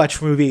 When I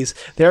watch movies,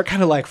 there are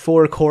kind of like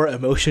 4 core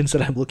emotions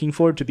that I'm looking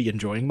for to be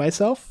enjoying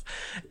myself.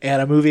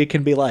 And a movie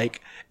can be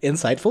like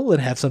insightful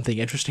and have something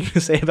interesting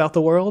to say about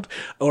the world,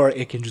 or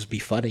it can just be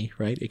funny,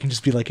 right? It can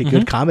just be like a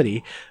good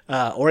comedy,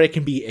 or it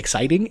can be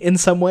exciting in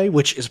some way,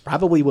 which is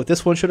probably what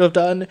this one should have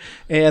done.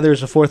 And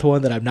there's a 4th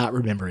one that I'm not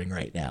remembering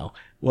right now.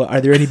 Well,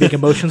 are there any big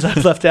emotions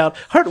I've left out?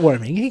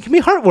 Heartwarming. It can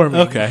be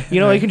heartwarming. Okay. You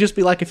know, it can just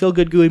be like a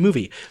feel-good, gooey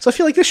movie. So I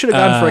feel like this should have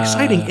gone for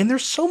exciting. And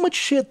there's so much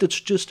shit that's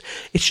just,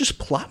 it's just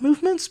plot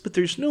movements, but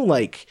there's no,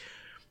 like,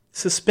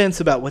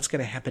 suspense about what's going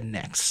to happen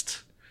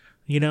next.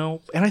 You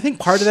know? And I think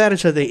part of that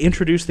is that they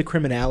introduce the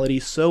criminality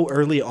so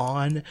early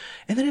on,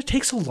 and then it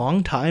takes a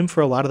long time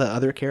for a lot of the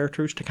other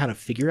characters to kind of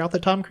figure out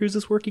that Tom Cruise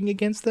is working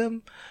against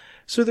them.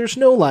 So there's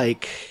no,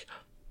 like...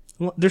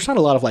 There's not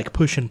a lot of like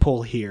push and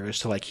pull here as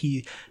to like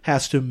he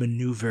has to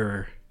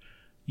maneuver,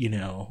 you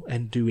know,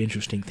 and do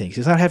interesting things.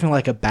 He's not having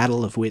like a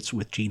battle of wits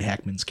with Gene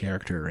Hackman's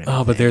character. Or anything.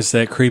 Oh, but there's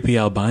that creepy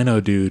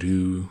albino dude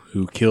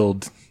who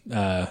killed.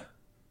 There's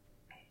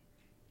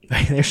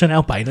an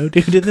albino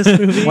dude in this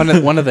movie.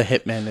 One of the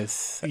hitmen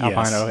is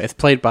albino. Yes. It's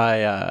played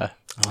by.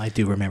 I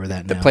do remember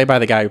that now. Played by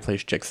the guy who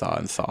plays Jigsaw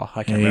in Saw.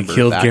 I can't remember. He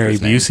killed the Gary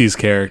actor's name. Busey's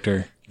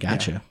character.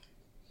 Gotcha.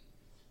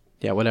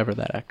 Yeah, whatever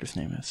that actor's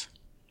name is.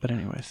 But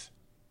anyways.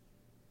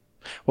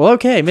 Well,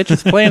 okay,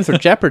 Mitch's plans are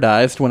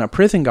jeopardized when a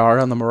prison guard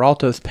on the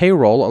Maralto's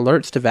payroll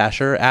alerts to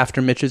Vasher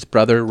after Mitch's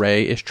brother,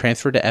 Ray, is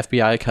transferred to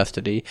FBI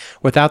custody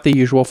without the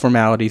usual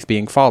formalities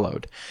being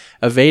followed.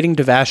 Evading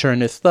Vasher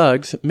and his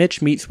thugs,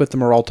 Mitch meets with the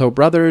Maralto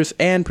brothers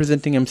and,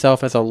 presenting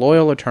himself as a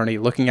loyal attorney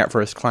looking out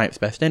for his client's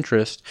best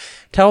interest,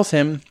 tells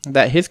him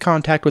that his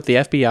contact with the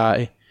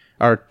FBI,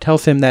 that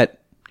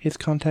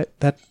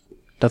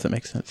doesn't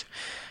make sense.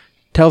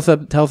 Tells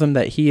him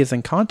that he is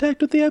in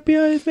contact with the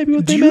FBI is maybe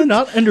what they meant? Do you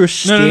not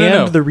understand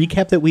No. the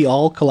recap that we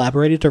all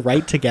collaborated to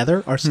write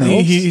together ourselves?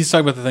 He's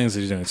talking about the things that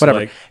he's doing. So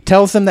Whatever. like,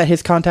 Tells him that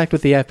his contact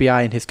with the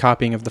FBI and his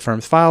copying of the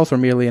firm's files were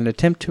merely an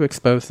attempt to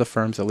expose the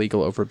firm's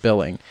illegal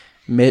overbilling.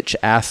 Mitch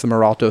asks the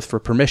Maraltos for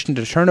permission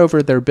to turn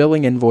over their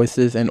billing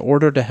invoices in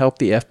order to help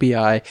the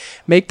FBI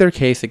make their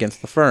case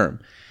against the firm.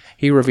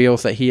 He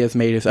reveals that he has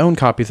made his own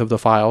copies of the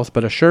files,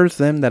 but assures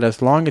them that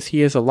as long as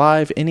he is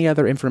alive, any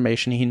other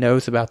information he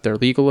knows about their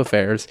legal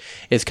affairs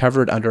is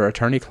covered under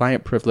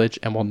attorney-client privilege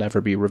and will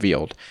never be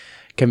revealed.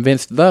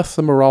 Convinced thus,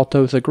 the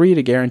Maraltos agree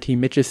to guarantee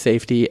Mitch's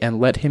safety and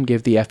let him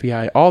give the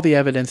FBI all the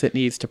evidence it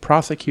needs to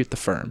prosecute the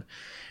firm.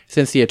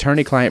 Since the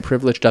attorney-client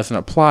privilege doesn't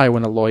apply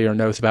when a lawyer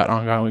knows about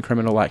ongoing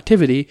criminal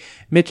activity,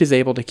 Mitch is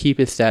able to keep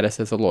his status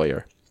as a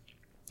lawyer.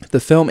 The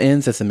film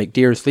ends as the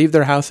McDeers leave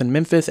their house in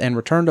Memphis and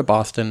return to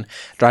Boston,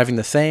 driving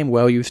the same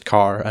well-used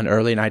car, an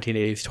early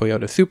 1980s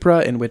Toyota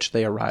Supra, in which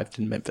they arrived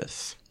in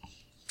Memphis.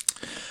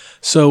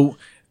 so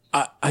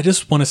I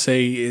just want to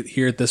say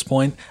here at this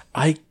point,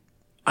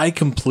 I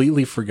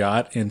completely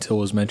forgot until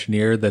it was mentioned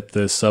here that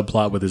the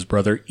subplot with his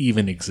brother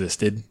even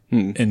existed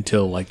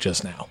until like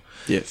just now.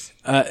 Yes.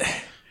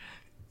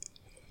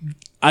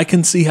 I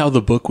can see how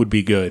the book would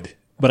be good,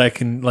 but I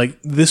can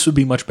this would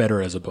be much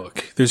better as a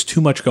book. There's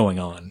too much going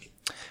on.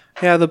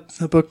 Yeah, the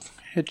book,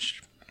 it's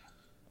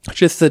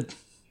just the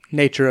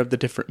nature of the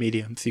different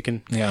mediums. You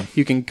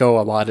can go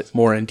a lot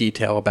more in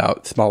detail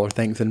about smaller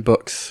things in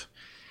books,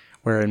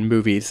 Where in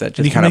movies that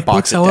You just can kind of make books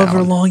box it however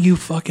down. long you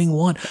fucking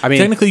want. I mean,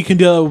 technically, you can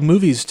do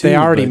movies too. They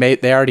already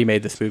but-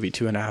 made this movie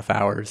 2.5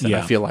 hours, and I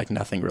Yeah. feel like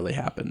nothing really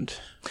happened.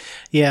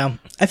 Yeah,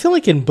 I feel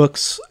like in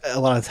books,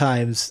 a lot of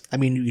times, I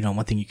mean,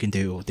 one thing you can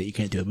do that you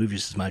can't do in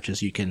movies as much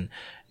is you can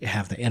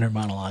have the inner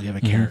monologue of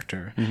a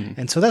character.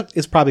 And so that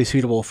is probably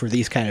suitable for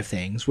these kind of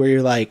things where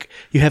you're like,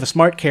 you have a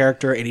smart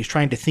character and he's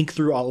trying to think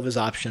through all of his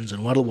options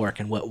and what'll work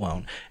and what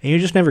won't. And you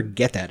just never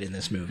get that in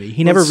this movie.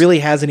 He never really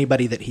has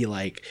anybody that he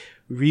like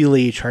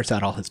really charts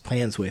out all his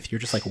plans with. You're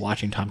just like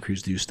watching Tom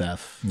Cruise do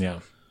stuff. Yeah.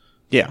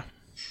 Yeah.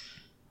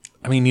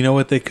 I mean, you know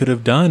what they could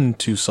have done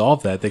to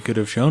solve that? They could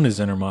have shown his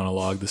inner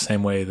monologue the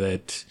same way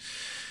that,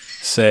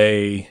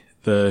 say,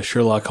 the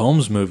Sherlock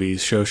Holmes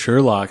movies show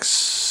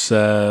Sherlock's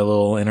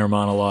little inner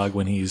monologue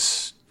when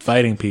he's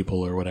fighting people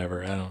or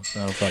whatever. I don't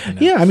fucking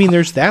know. Yeah, I mean,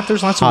 there's that.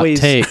 There's lots of Hot ways.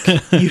 take.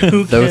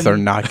 You Those can- are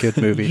not good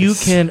movies. You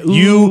can. Ooh,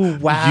 You-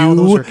 wow, you-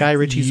 those are Guy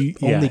Ritchie's you-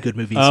 only yeah. good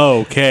movies.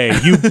 Okay,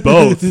 you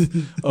both.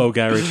 Oh,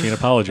 Guy Ritchie, an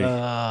apology.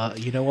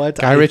 You know what?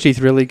 Guy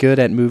Ritchie's really good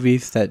at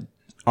movies that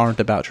aren't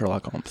about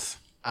Sherlock Holmes.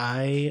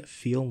 I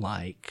feel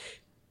like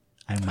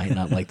I might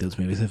not like those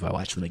movies if I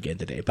watch them again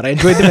today, but I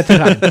enjoyed them at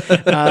the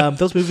time.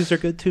 Those movies are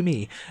good to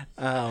me.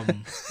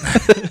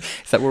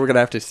 Is that what we're gonna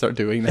have to start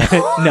doing now?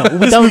 No,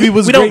 we don't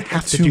great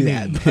have to to do me.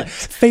 that. But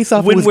Face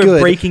Off when was we're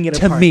good breaking it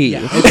to apart, me.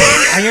 yeah, okay,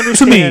 I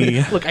understand.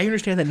 me. Look, I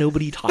understand that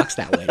nobody talks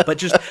that way, but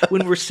just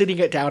when we're sitting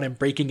it down and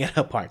breaking it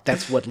apart,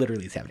 that's what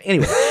literally is happening.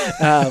 Anyway,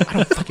 I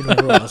don't fucking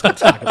remember what I was going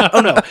to talk about.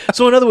 Oh no!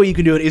 So another way you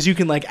can do it is you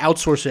can like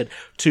outsource it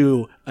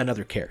to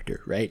another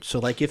character, right? So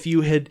like if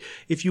you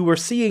were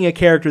seeing a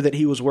character that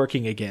he was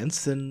working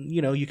against, then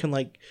you can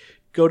like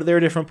go to their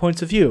different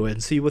points of view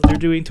and see what they're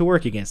doing to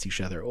work against each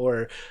other.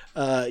 Or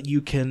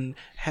you can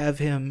have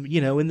him,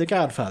 in The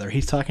Godfather,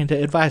 he's talking to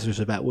advisors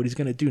about what he's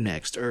going to do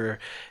next. Or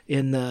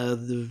in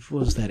what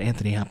was that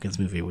Anthony Hopkins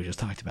movie we just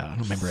talked about? I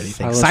don't remember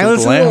anything. Silence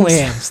Silence of of the the Lambs.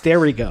 Lambs. There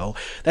we go.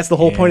 That's the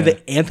whole point of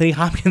the Anthony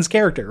Hopkins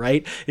character,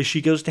 right? Is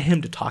she goes to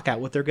him to talk out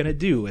what they're going to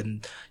do.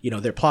 And,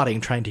 they're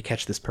plotting, trying to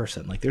catch this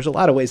person. Like, there's a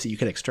lot of ways that you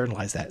could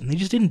externalize that. And they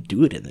just didn't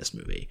do it in this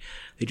movie.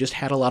 They just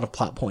had a lot of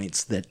plot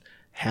points that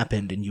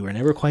happened, and you were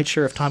never quite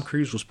sure if Tom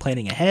Cruise was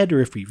planning ahead or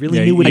if we really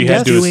knew what he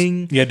was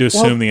doing. You had to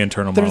assume the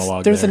internal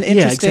monologue. There's an there.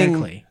 interesting,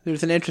 exactly.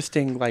 There's an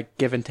interesting like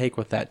give and take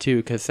with that too,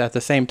 because at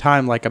the same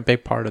time, like a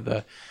big part of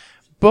the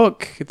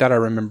book that I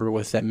remember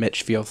was that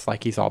Mitch feels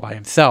like he's all by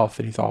himself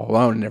and he's all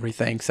alone and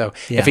everything. So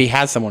if he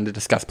has someone to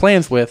discuss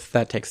plans with,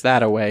 that takes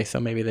that away.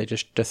 So maybe they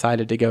just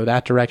decided to go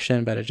that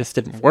direction, but it just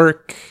didn't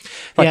work.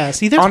 Like, Yeah,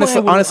 see, that's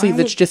why honestly,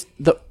 that's just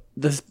the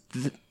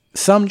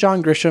some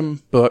John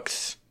Grisham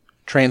books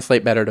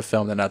translate better to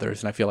film than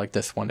others, and I feel like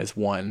this one is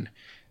one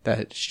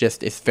that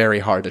it's very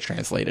hard to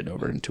translate it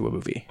over into a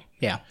movie.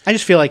 Yeah, I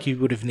just feel like you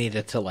would have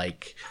needed to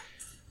like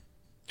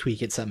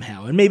tweak it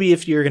somehow, and maybe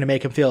if you're going to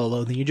make him feel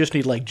alone, then you just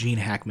need like Gene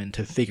Hackman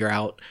to figure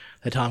out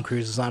that Tom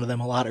Cruise is onto them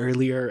a lot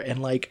earlier,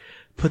 and like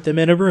put them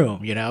in a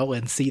room,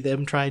 and see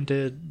them trying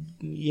to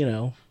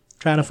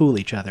fool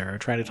each other or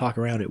trying to talk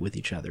around it with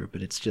each other.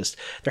 But it's just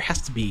there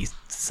has to be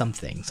some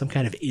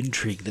kind of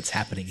intrigue that's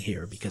happening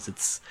here because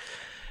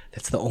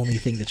that's the only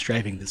thing that's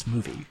driving this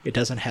movie. It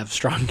doesn't have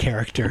strong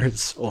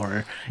characters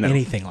or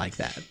anything like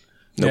that.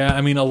 Nope. Yeah, I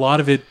mean, a lot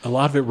of it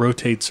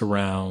rotates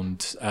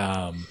around.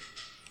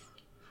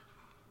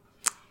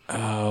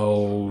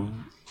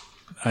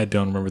 I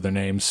don't remember their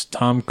names.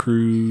 Tom's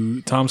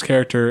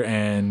character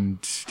and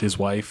his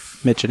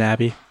wife, Mitch and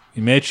Abby.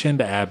 Mitch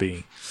and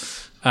Abby.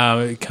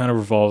 It kind of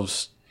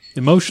revolves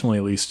emotionally,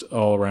 at least,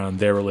 all around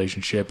their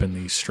relationship and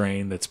the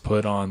strain that's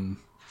put on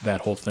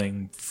that whole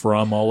thing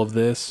from all of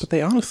this. But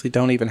they honestly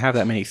don't even have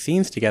that many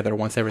scenes together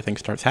once everything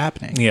starts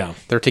happening. Yeah.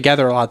 They're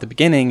together a lot at the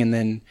beginning, and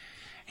then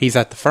he's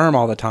at the firm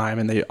all the time,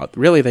 and they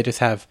just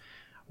have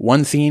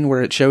one scene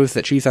where it shows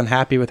that she's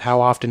unhappy with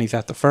how often he's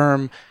at the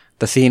firm,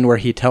 the scene where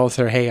he tells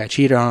her, hey, I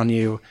cheated on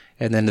you,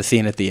 and then the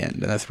scene at the end.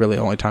 And that's really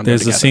the only time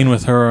There's they're a together. scene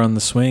with her on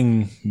the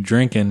swing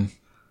drinking.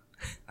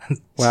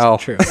 Well,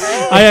 True.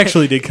 I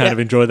actually did kind of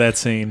enjoy that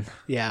scene.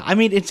 Yeah, I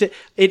mean,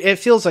 it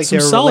feels like Some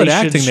their solid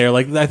relationship- acting there.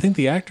 Like, I think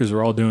the actors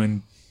are all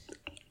doing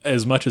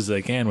as much as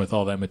they can with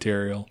all that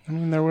material. I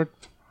mean, there were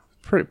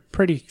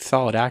pretty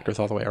solid actors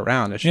all the way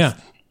around. It's just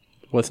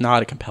was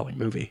not a compelling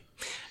movie.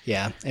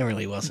 Yeah, it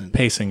really wasn't.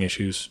 Pacing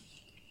issues.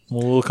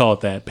 We'll call it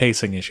that.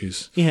 Pacing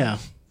issues. Yeah,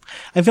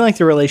 I feel like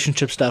the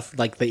relationship stuff,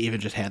 like they even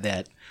just had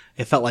that.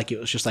 It felt like it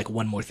was just like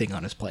one more thing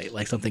on his plate,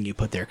 like something you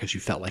put there because you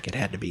felt like it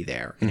had to be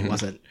there, and it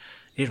wasn't.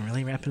 It didn't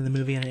really wrap into the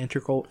movie in an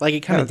integral. Like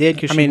it kind of did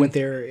because she went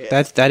there.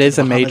 That is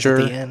a Bahamas major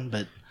at the end,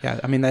 but yeah.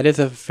 I mean, that is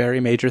a very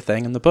major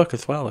thing in the book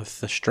as well.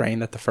 Is the strain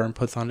that the firm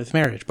puts on his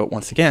marriage. But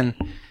once again,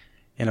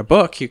 in a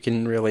book, you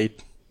can really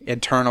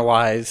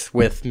internalize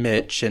with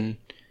Mitch and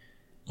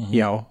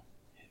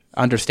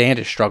understand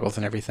his struggles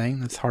and everything.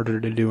 That's harder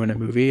to do in a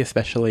movie,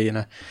 especially in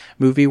a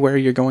movie where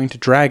you're going to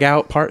drag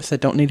out parts that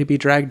don't need to be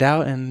dragged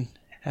out, and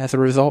as a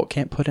result,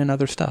 can't put in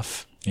other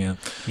stuff. Yeah.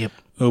 yep.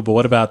 Oh, but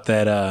what about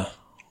that?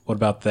 What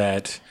about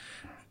that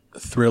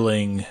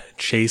thrilling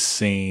chase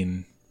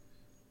scene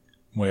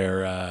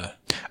where?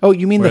 Oh,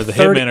 you mean where the the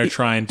 30 hitmen are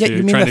trying Yeah, to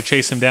you mean trying the to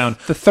chase him down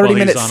the 30 while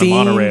minute he's on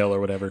scene? a monorail or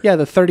whatever. Yeah,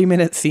 the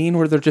 30-minute scene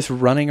where they're just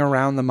running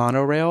around the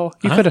monorail.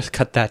 You Uh-huh. could have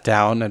cut that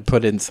down and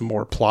put in some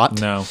more plot.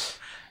 No.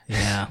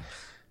 Yeah.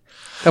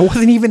 That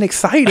wasn't even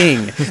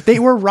exciting. They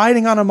were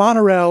riding on a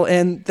monorail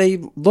and they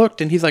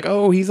looked and he's like,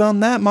 "Oh, he's on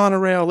that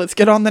monorail. Let's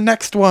get on the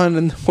next one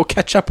and we'll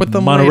catch up with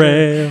them later."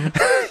 Monorail.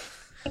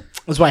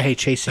 That's why I hate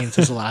chase scenes,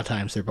 because a lot of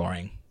times they're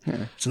boring.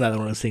 It's another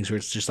one of those things where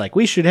it's just like,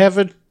 we should have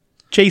a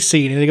chase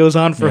scene, and it goes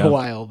on for Yeah. a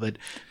while, but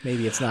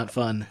maybe it's not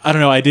fun. I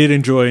don't know. I did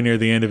enjoy near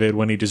the end of it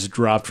when he just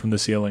dropped from the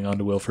ceiling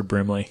onto Wilford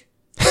Brimley.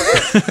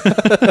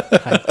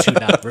 I do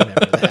not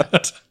remember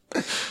that.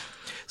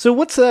 So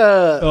what's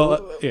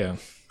Yeah.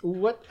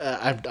 what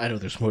I know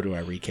there's more to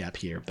our recap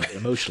here, but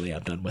emotionally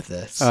I'm done with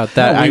this. We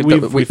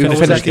we finished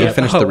finished the-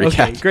 the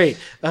Okay, recap. great.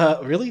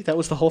 Really? That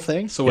was the whole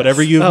thing? So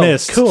whatever you've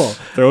missed, Cool.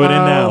 throw it in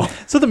now.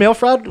 So the mail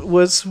fraud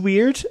was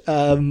weird.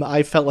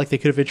 I felt like they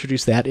could have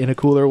introduced that in a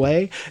cooler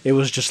way. It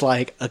was just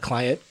like a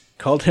client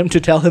called him to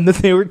tell him that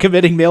they were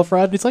committing mail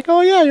fraud. And he's like, "Oh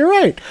yeah, you're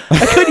right.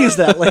 I could use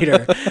that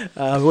later."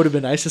 It would have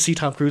been nice to see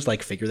Tom Cruise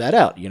like figure that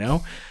out, you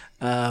know.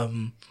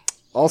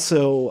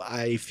 Also,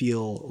 I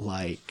feel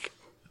like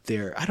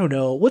I don't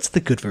know, what's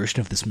the good version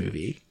of this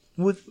movie?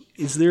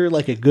 Is there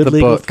like a good The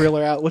legal book.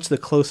 thriller out? What's the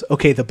close?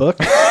 Okay, the book.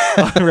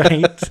 All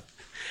right.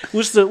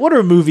 What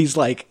are movies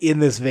like in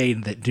this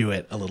vein that do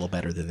it a little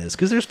better than this?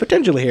 Because there's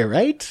potential here,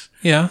 right?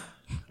 Yeah.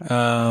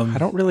 I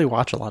don't really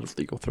watch a lot of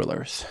legal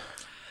thrillers.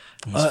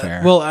 That's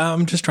fair. Well,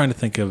 I'm just trying to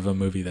think of a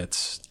movie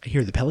that's I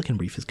hear The Pelican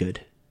Brief is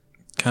good.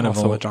 kind of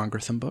Also a John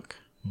Grisham book.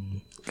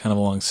 kind of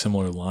along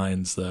similar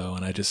lines, though,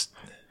 and I just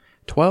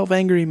 12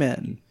 Angry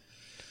Men.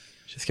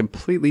 Just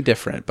completely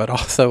different, but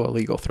also a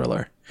legal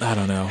thriller. I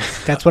don't know.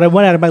 That's what I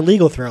want out of my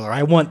legal thriller.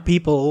 I want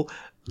people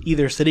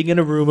either sitting in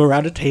a room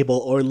around a table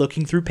or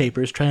looking through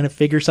papers trying to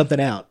figure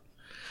something out.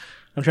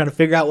 I'm trying to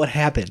figure out what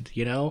happened,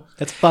 you know?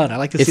 That's fun. I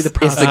like to see the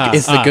process.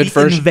 Is the good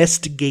version?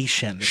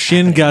 Investigation.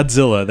 Shin happening.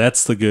 Godzilla.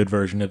 That's the good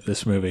version of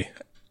this movie.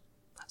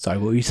 Sorry,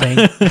 what were you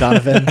saying,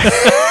 Donovan?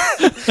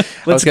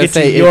 Let's gonna get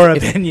say, to your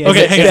if- opinion.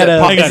 Okay, hang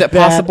on, is it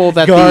possible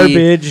that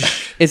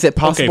garbage? Is it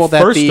possible Okay,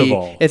 that first of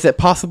all- is it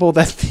possible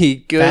that the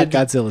Bad good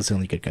Godzilla's the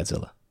only good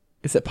Godzilla.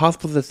 is it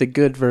possible that the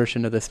good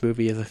version of this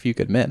movie is A Few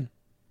Good Men?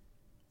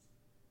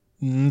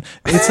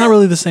 It's not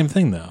really the same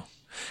thing, though.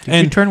 Did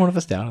And you turn one of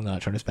us down and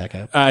not turn us back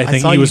up? I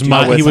think saw he you was do mi-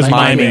 that. he was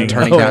miming.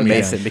 turning Oh, down yeah.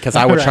 Mason because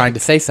I was Alright. trying to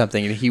say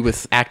something and he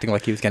was acting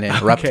like he was going to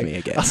interrupt Okay. me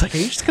again. I was like, are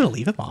you just going to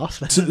leave him off?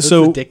 That's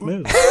so- a dick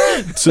move.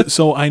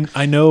 So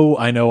I know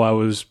I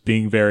was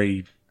being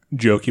very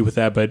jokey with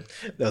that, but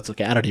That's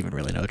okay. I don't even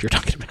really know what you're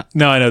talking about.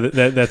 no, I know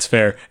that's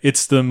fair.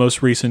 It's the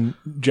most recent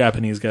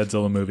Japanese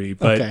Godzilla movie,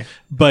 but Okay.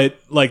 but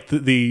like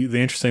the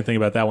interesting thing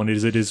about that one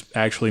is it is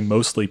actually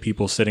mostly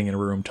people sitting in a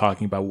room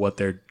talking about what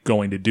they're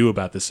going to do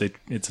about this.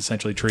 It's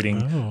essentially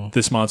treating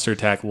this monster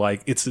attack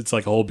like it's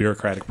like a whole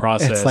bureaucratic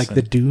process. It's like and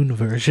the Dune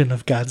version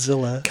of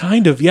Godzilla.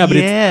 kind of yeah, but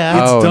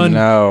Yeah. it's oh done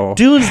no.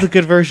 Dune's the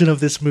good version of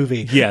this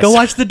movie. Yes. Go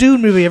watch the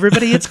Dune movie,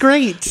 everybody. It's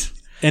great.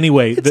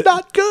 anyway. It's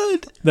not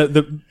good.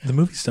 The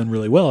movie's done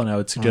really well, and I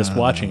would suggest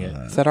watching it.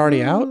 Is that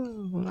already out?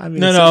 I mean,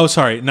 No,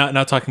 sorry,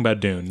 not talking about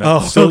Dune. No, Oh,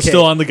 still okay.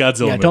 still on the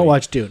Godzilla. Yeah, movie. don't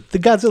watch Dune. The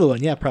Godzilla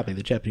one, yeah, probably.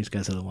 The Japanese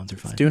Godzilla ones are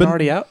fine. Dune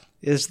already out?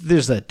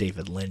 There's a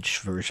David Lynch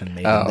version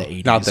made Oh, in the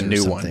 80s. not the or new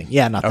something. one.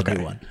 Yeah, not the Okay.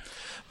 new one.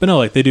 But no,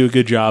 like they do a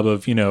good job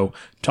of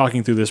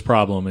talking through this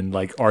problem and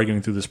like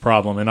arguing through this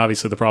problem, and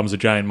obviously the problem's a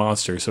giant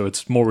monster, so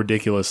it's more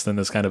ridiculous than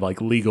this kind of like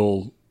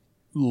legal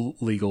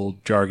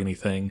jargony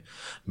thing.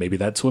 Maybe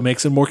that's what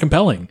makes it more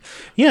compelling.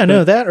 Yeah,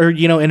 no, that or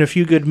in A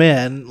Few Good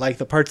Men, like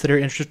the parts that are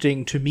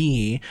interesting to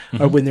me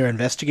are when they're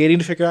investigating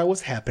to figure out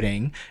what's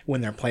happening, when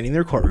they're planning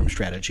their courtroom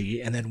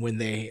strategy, and then when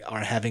they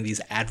are having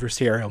these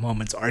adversarial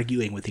moments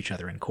arguing with each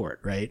other in court,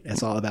 right?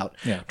 It's all about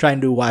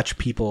trying to watch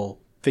people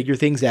figure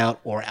things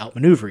out or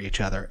outmaneuver each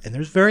other. And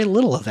there's very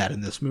little of that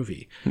in this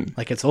movie.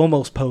 Like it's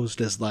almost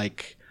posed as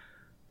like,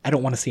 I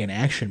don't want to see an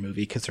action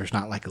movie because there's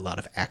not like a lot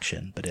of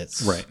action, but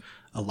it's Right.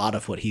 a lot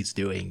of what he's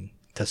doing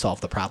to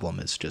solve the problem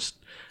is just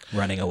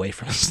running away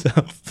from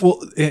stuff. Well,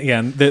 yeah,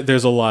 and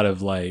there's a lot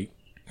of like.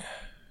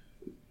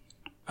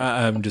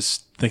 I'm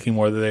just thinking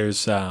more that there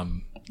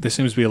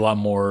seems to be a lot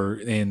more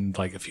in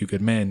like A Few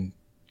Good Men,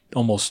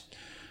 almost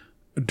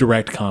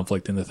direct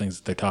conflict in the things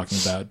that they're talking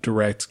about,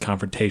 direct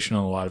confrontation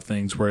on a lot of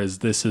things, whereas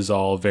this is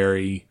all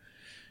very.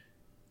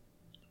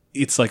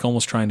 It's like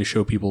almost trying to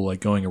show people like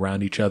going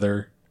around each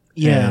other.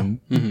 Yeah.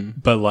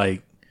 But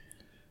like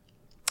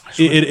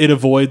it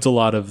avoids a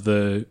lot more of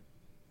the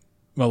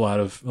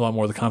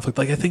conflict.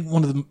 Like I think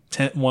one of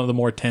the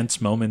more tense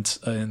moments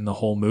in the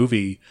whole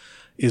movie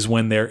is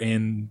when they're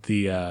in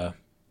the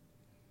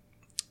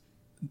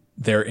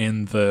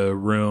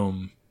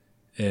room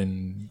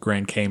in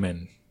Grand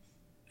Cayman,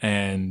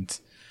 and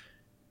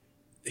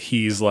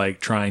he's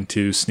like trying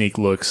to sneak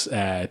looks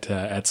at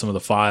some of the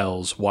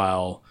files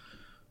while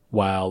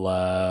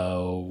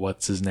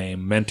what's his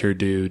name, mentor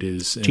dude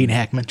is Gene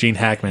Hackman.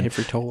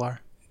 Avery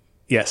Tolar.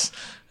 Yes.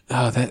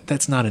 Oh,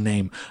 that's not a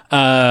name.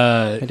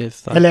 It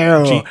is.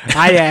 Hello, Gene-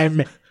 I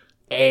am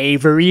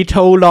Avery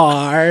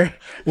Tolar.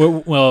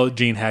 Well,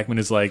 Gene Hackman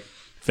is like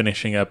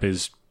finishing up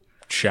his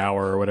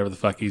shower or whatever the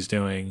fuck he's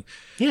doing.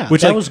 Yeah,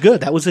 which that was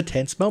good. That was a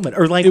tense moment.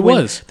 Or like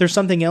was. There's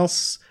something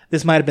else.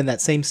 This might have been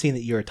that same scene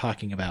that you were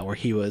talking about, where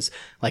he was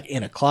like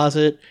in a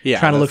closet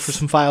trying to look for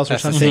some files or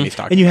something,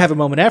 and you have a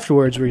moment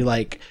afterwards where you're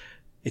like,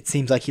 it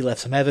seems like he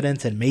left some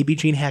evidence, and maybe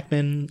Gene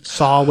Hackman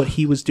saw what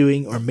he was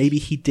doing, or maybe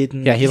he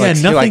didn't. Yeah,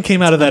 nothing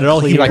came out of that at all.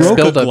 He like broke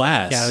spilled a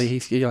glass.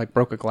 He like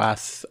broke a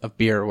glass of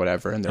beer or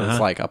whatever, and there was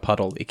like a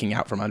puddle leaking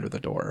out from under the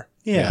door.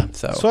 Yeah.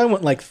 So I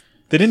went like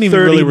they didn't even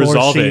really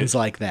resolve scenes it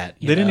like that.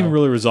 They didn't even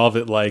really resolve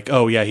it. Like,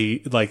 oh yeah, he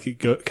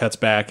cuts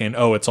back and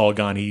it's all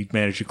gone. He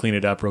managed to clean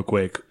it up real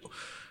quick.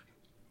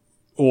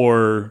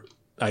 Or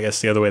I guess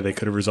the other way they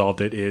could have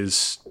resolved it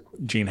is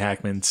Gene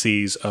Hackman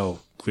sees,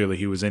 clearly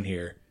he was in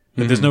here.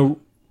 But there's no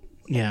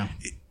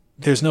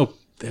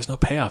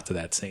payoff to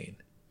that scene.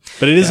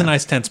 But it is a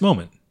nice tense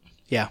moment.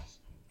 Yeah.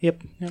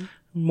 Yep.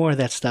 More of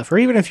that stuff. Or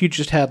even if you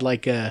just had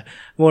like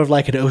more of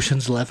like an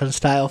Ocean's 11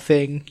 style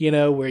thing,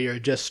 where you're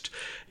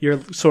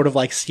sort of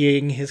like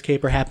seeing his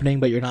caper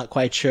happening, but you're not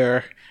quite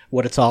sure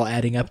what it's all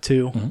adding up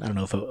to. I don't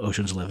know if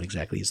Ocean's 11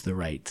 exactly is the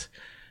right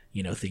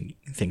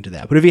thing to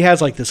that. But if he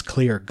has like this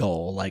clear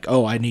goal, like,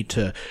 I need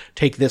to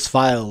take this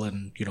file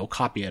and,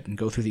 copy it and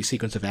go through these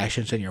sequence of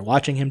actions, and you're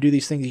watching him do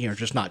these things and you're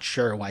just not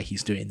sure why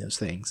he's doing those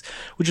things,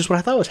 which is what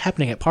I thought was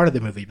happening at part of the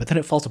movie, but then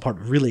it falls apart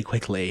really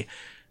quickly.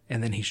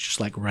 And then he's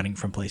just like running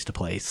from place to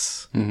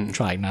place,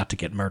 trying not to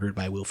get murdered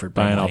by Wilford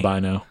Brimley. By an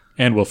albino.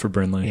 And Wilford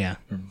Brimley. Yeah.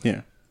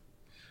 Yeah.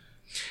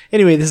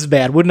 Anyway, this is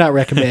bad. Would not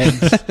recommend.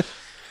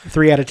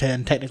 3 out of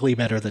 10. Technically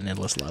better than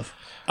Endless Love.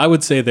 I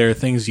would say there are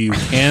things you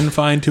can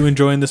find to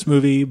enjoy in this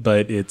movie,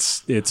 but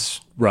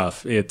it's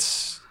rough.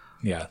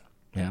 Yeah.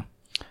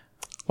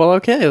 Well,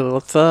 okay.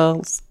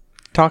 Let's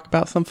talk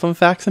about some fun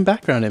facts and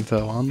background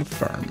info on The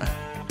Firm.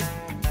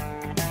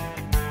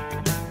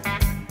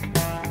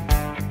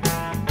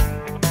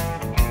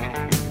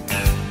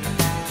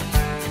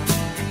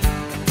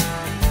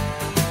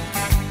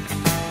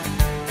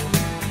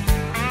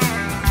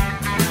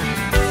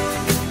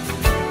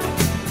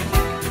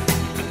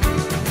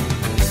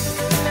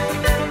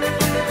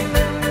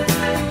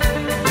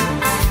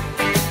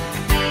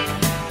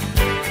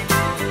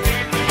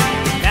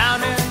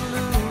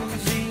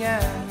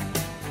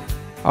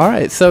 All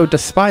right, so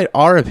despite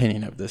our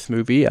opinion of this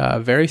movie, a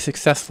very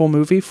successful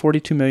movie,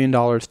 $42 million,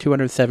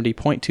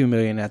 $270.2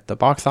 million at the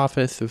box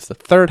office. It was the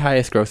third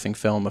highest grossing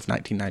film of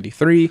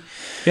 1993.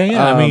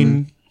 Yeah, I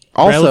mean,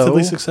 also,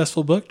 relatively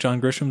successful book. John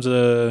Grisham's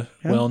a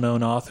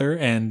well-known author,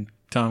 and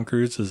Tom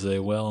Cruise is a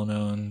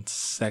well-known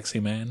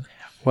sexy man.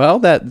 Well,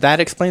 that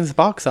explains the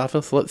box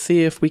office. Let's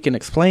see if we can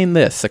explain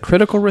this. A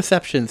critical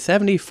reception,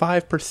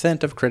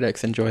 75% of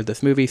critics enjoyed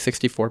this movie,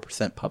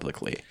 64%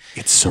 publicly.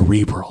 It's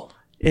cerebral.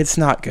 It's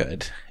not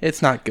good.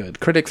 It's not good.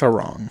 Critics are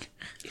wrong.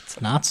 It's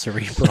not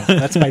cerebral.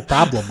 That's my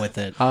problem with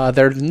it.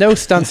 There's no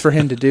stunts for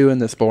him to do in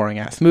this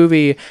boring-ass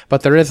movie,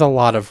 but there is a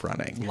lot of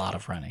running. A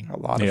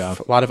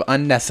lot of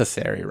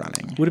unnecessary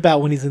running. What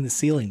about when he's in the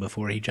ceiling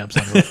before he jumps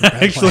on the roof?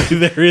 Actually,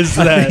 there is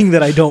that thing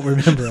that I don't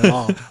remember at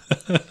all.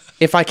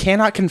 If I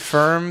cannot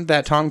confirm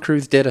that Tom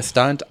Cruise did a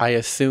stunt, I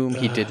assume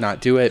he did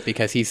not do it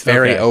because he's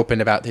very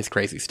open about his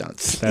crazy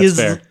stunts. That's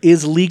fair.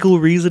 Is legal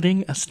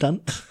reasoning a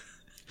stunt?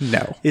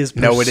 No. Is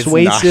no, it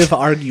persuasive is not.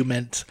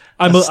 argument.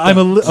 I'm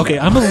a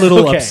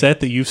little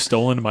upset that you've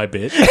stolen my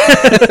bit.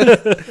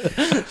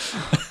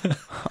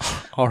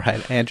 All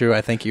right, Andrew, I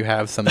think you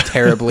have some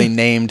terribly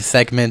named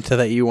segment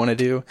that you want to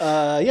do.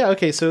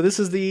 Okay, so this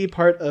is the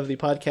part of the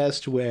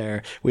podcast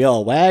where we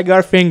all wag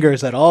our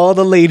fingers at all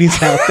the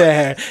ladies out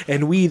there,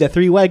 and we, the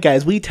three white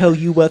guys, we tell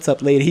you what's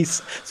up,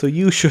 ladies. So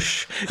you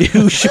shush.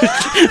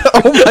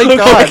 Oh my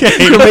God,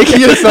 you're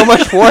making it so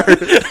much worse.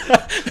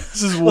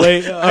 This is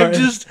way.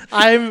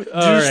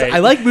 I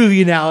like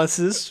movie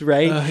analysis,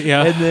 right?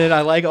 Yeah. And then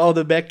I like all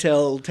the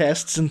Bechdel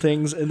tests and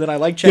things, and then I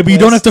like checklists. Yeah, but you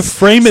don't have to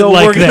frame it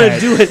like we're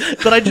that. Gonna do it.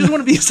 But I just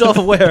want to be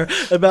self-aware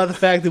about the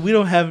fact that we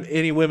don't have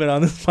any women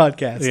on this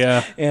podcast.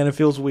 Yeah. And it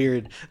feels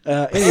weird.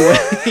 Anyway.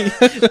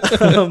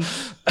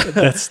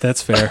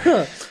 That's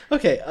fair.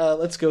 Okay,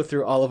 let's go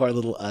through all of our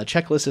little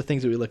checklist of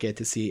things that we look at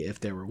to see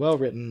if there were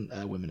well-written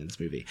women in this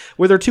movie.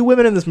 Were there 2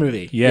 women in this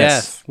movie?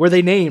 Yes. Were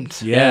they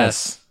named?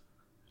 Yes.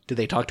 Did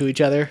they talk to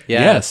each other?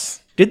 Yes.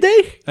 Did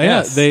they?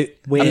 Yes.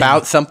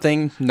 About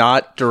something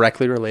not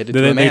directly related to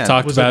a man. They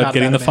talked about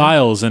getting the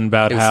files and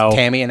about how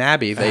Tammy and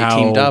Abby, they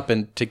teamed up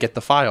to get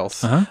the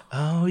files. Uh-huh.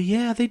 Oh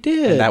yeah, they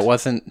did. And that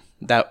wasn't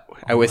that.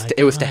 It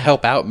was to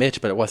help out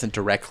Mitch, but it wasn't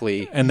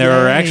directly. And there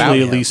are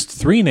actually at least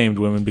 3 named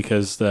women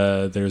because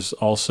there's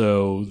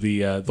also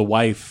the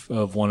wife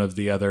of one of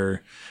the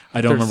other. I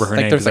don't remember her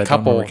name. There's a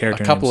couple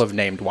names. of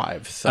named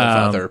wives of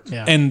other.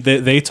 Yeah. And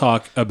they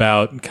talk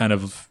about kind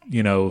of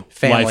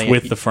family life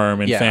with the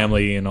firm and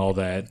family and all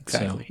that.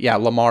 Exactly. So. Yeah,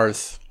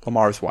 Lamar's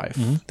wife,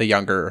 the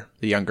younger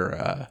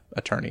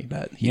attorney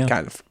that he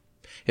kind of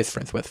is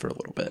friends with for a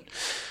little bit.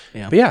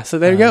 Yeah. But yeah, so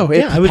there you go.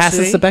 It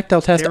passes the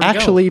Bechdel test.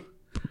 Actually,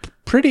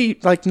 pretty,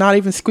 like, not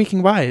even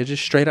squeaking by. It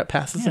just straight up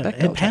passes the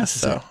Bechdel it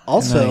passes test. it.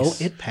 Also,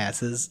 Nice. it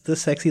passes the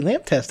sexy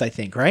lamp test, I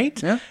think,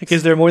 right? Yeah.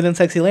 Because they're more than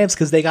sexy lamps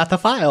because they got the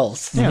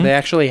files. Yeah, they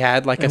actually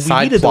had, like, And a we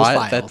side needed those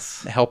plot that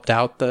files. helped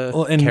out the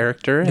Well, and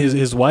character.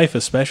 His wife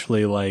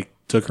especially like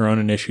took her own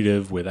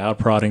initiative without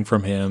prodding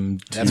from him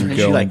to That's when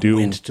go she like and do.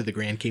 went to the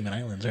Grand Cayman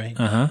Islands, right?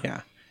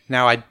 Yeah.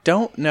 Now, I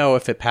don't know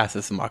if it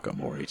passes the Mako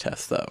Mori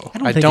test, though.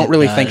 don't I think don't it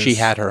really think she does.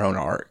 had her own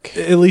arc.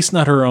 At least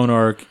not her own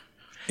arc,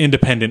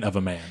 independent of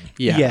a man.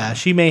 Yeah.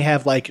 She may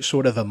have like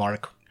sort of an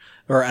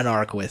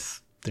arc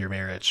with their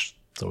marriage,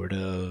 sort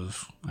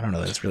of. I don't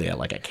know. That's really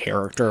like a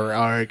character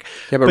arc.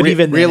 Yeah, but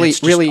even then, really, it's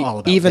just really, all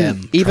about even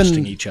them even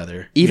trusting each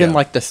other. even Yeah.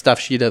 like the stuff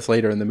she does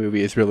later in the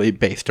movie is really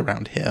based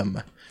around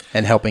him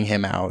and helping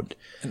him out.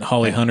 And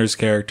Holly Hunter's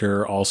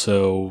character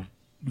also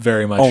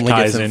very much Only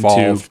ties gets involved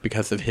into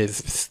because of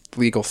his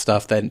legal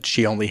stuff that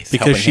she only is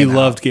because helping she him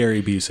loved out,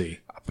 Gary Busey.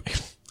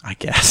 I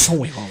guess.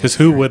 Because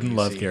who wouldn't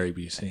love Gary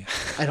Busey?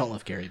 I don't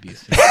love Gary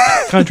Busey.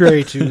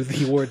 Contrary to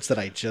the words that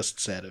I just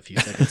said a few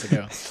seconds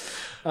ago.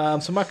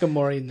 So Mako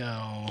Mori,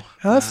 no.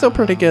 That's still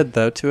pretty good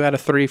though. 2 out of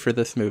 3 for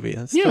this movie.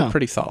 That's Yeah. still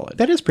pretty solid.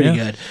 That is pretty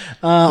Yeah. good.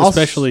 Also,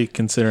 Especially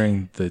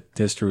considering the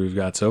history we've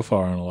got so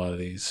far on a lot of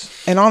these.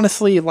 And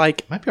honestly,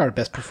 like, might be our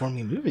best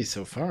performing movie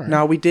so far.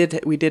 no, we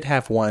did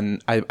have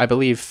one. I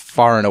believe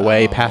Far and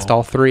Away passed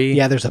all 3.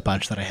 Yeah, there's a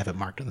bunch that I haven't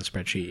marked on the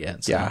spreadsheet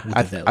yet. So Yeah,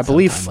 we'll do that I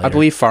believe sometime I later.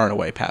 believe Far and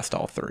Away passed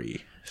all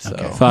 3. So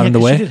Far and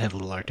 'cause Away? She did have a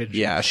little arc, didn't she?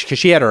 yeah, because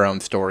she had her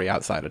own story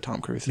outside of Tom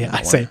Cruise. in Yeah,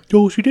 that I one. say,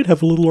 oh, she did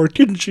have a little arc,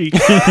 didn't she?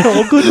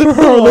 Oh, good for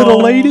her,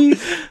 little lady.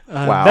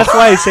 Wow. That's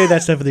why I say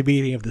that stuff at the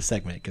beginning of the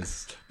segment,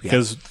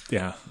 because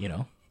Yeah. you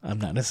know I'm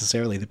not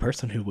necessarily the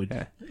person who would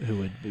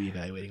be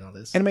evaluating all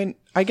this. And I mean,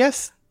 I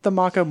guess the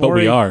Mako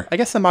Mori. we are. I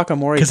guess the Mako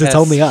Mori Because it's test-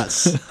 only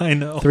us, I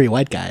know. 3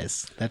 white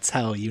guys. That's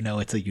how you know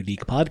it's a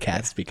unique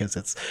podcast, because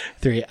it's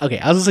 3. Okay,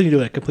 I was listening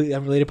to a completely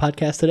unrelated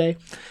podcast today,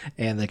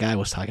 and the guy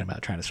was talking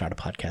about trying to start a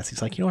podcast. He's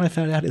like, you know what I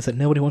found out is that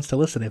nobody wants to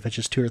listen if it's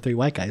just 2 or 3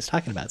 white guys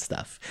talking about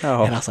stuff.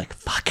 Oh. And I was like,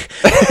 fuck.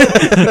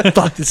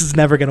 Fuck, this is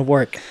never going to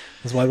work.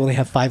 That's why we only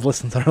have 5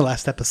 listens on our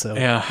last episode.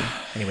 Yeah.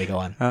 Anyway, go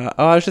on.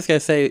 I was just gonna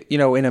say, you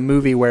know, in a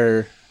movie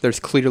where there's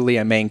clearly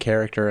a main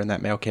character and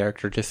that male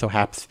character just so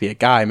happens to be a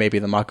guy, maybe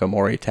the Mako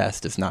Mori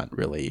test is not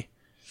really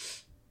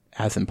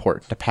as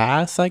important to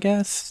pass, I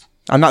guess.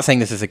 I'm not saying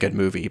this is a good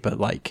movie, but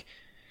like,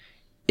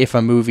 if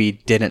a movie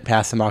didn't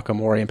pass the Mako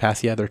Mori and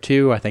pass the other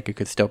 2, I think it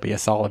could still be a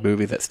solid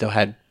movie that still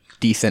had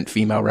decent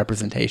female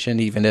representation,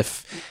 even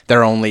if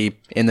they're only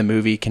in the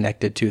movie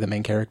connected to the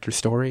main character's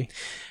story.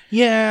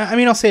 Yeah, I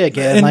mean, I'll say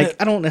again, And like,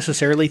 I don't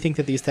necessarily think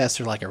that these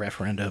tests are like a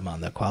referendum on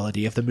the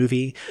quality of the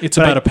movie. It's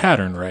but about a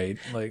pattern, right?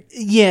 Like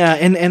Yeah,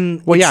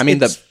 and Well, yeah, I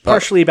mean, it's the-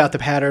 partially about the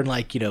pattern.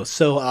 Like, you know,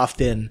 so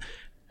often,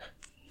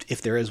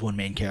 if there is one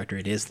main character,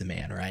 it is the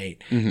man,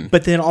 right? Mm-hmm.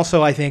 But then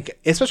also, I think,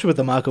 especially with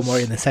the Mako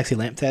Mori and the sexy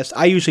lamp test,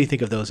 I usually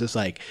think of those as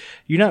like,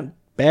 you're not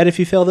bad if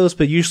you fail those,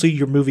 but usually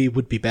your movie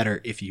would be better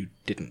if you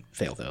didn't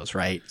fail those,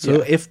 right?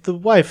 So if the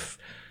wife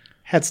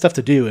had stuff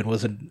to do and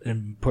was an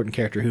important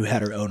character who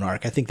had her own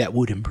arc, I think that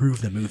would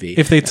improve the movie.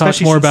 If they talked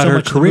Especially more since about so her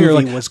much of the career,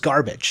 movie like- was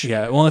garbage.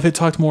 Yeah, well, if it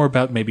talked more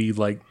about maybe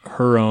like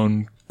her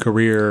own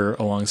career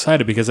alongside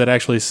it, because that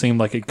actually seemed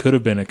like it could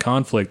have been a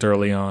conflict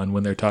early on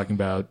when they're talking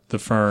about the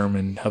firm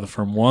and how the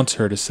firm wants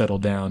her to settle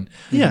down.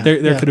 Yeah, there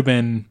yeah. could have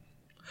been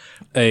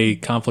a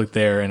conflict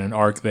there and an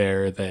arc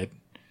there that,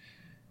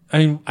 I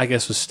mean, I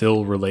guess was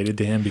still related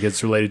to him because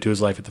it's related to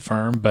his life at the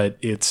firm, but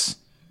it's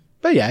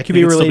But yeah, it could It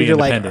be could still related be to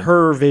like independent.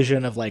 her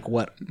vision of like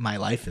what my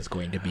life is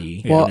going to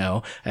be. Well- You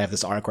know, I have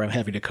this arc where I'm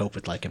having to cope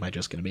with like, am I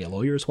just going to be a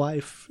lawyer's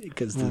wife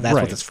because that's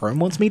Right. what this firm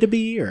wants me to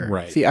be? Or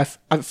right. See,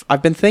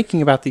 I've been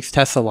thinking about these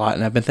tests a lot,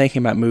 and I've been thinking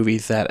about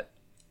movies that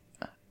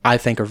I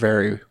think are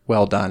very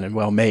well done and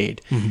well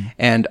made.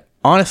 And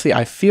honestly,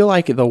 I feel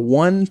like the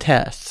one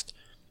test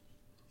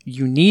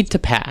you need to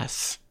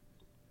pass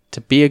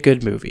to be a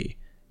good movie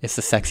is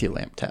the sexy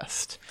lamp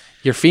test.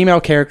 Your female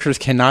characters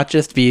cannot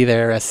just be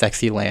there as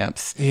sexy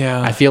lamps.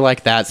 Yeah. I feel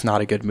like that's not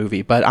a good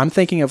movie. But I'm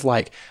thinking of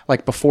like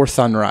Before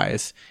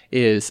Sunrise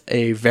is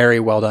a very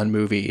well done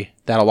movie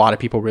that a lot of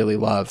people really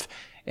love.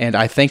 And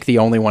I think the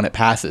only one it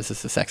passes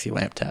is the sexy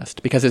lamp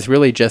test because it's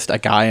really just a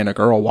guy and a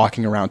girl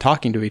walking around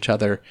talking to each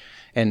other,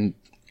 and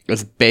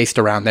it's based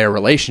around their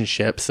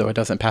relationship. So it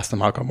doesn't pass the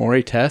Mako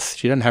Mori test.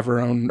 She doesn't have her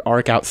own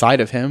arc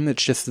outside of him.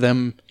 It's just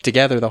them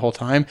together the whole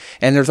time.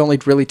 And there's only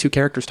really two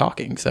characters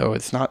talking. So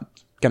it's not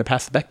going to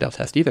pass the Bechdel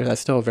test either.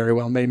 That's still a very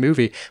well made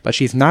movie, but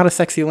she's not a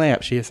sexy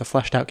lamp. She is a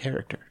fleshed out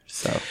character.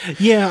 So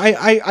yeah,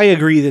 I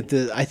agree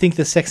that I think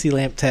the sexy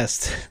lamp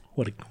test,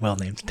 what a well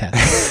named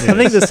test. I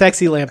think the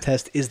sexy lamp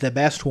test is the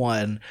best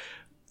one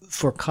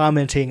for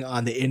commenting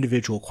on the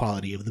individual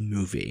quality of the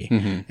movie.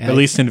 And At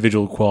least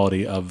individual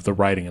quality of the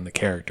writing and the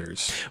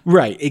characters,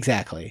 right,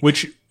 exactly.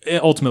 which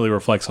it ultimately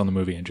reflects on the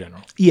movie in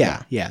general.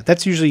 Yeah.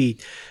 That's usually,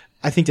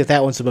 I think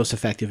that one's the most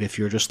effective if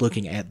you're just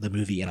looking at the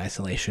movie in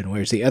isolation,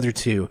 whereas the other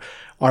two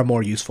are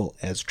more useful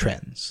as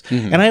trends.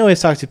 And I always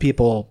talk to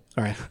people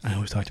All right, I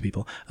always talk to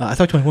people. I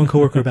talked to my one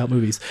coworker about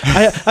movies.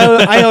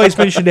 I always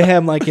mention to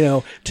him, like,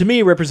 to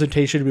me,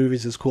 representation in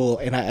movies is cool.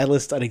 And I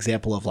list an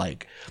example of,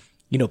 like,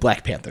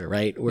 Black Panther,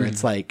 right? Where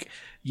it's like,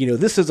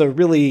 this is a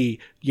really,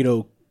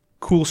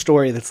 cool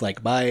story that's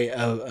like by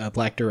a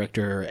black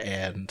director,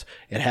 and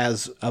it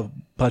has a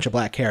bunch of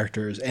black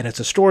characters, and it's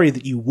a story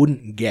that you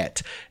wouldn't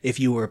get if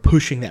you were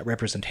pushing that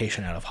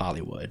representation out of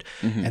Hollywood.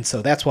 And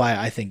so that's why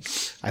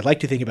I like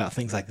to think about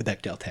things like the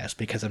Bechdel test,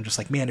 because I'm just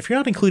like, man, if you're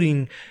not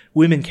including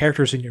women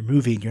characters in your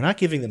movie and you're not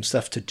giving them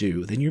stuff to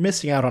do, then you're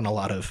missing out on a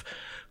lot of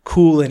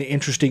cool and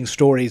interesting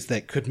stories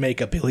that could make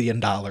 $1 billion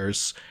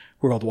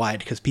worldwide,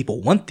 because people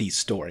want these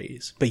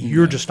stories, but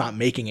you're just not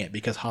making it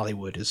because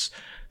Hollywood is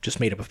just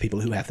made up of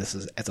people who have this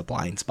as a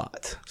blind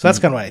spot. So that's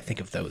kind of what I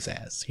think of those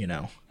as,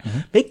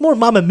 Make more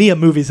Mamma Mia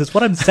movies is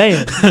what I'm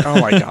saying.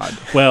 Oh my God.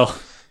 Well,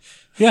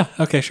 yeah,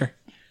 okay, sure.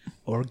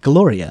 Or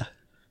Gloria.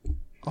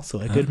 Also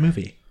a good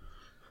movie.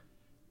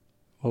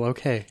 Well,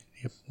 okay.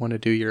 You want to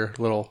do your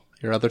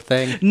other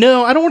thing?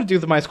 No, I don't want to do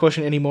the mice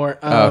quotient anymore.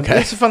 Okay.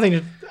 It's a fun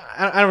thing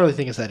I don't really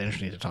think it's that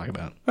interesting to talk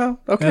about. Well,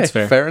 okay. That's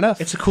fair. Fair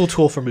enough. It's a cool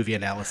tool for movie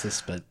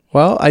analysis, but...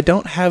 Well, I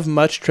don't have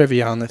much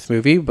trivia on this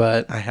movie,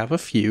 but I have a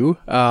few.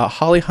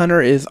 Holly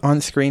Hunter is on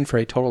screen for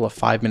a total of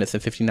 5 minutes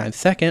and 59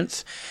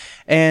 seconds,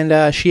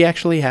 and she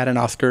actually had an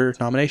Oscar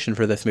nomination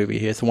for this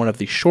movie. It's one of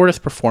the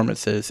shortest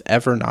performances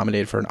ever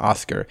nominated for an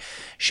Oscar.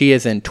 She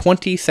is in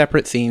 20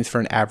 separate scenes for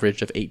an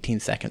average of 18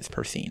 seconds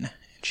per scene.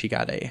 She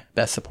got a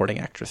Best Supporting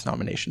Actress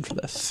nomination for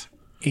this.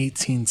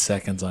 18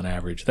 seconds on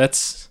average.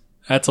 That's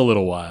a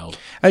little wild.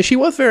 She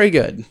was very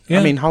good. Yeah.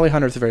 I mean, Holly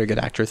Hunter's a very good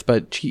actress,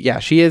 but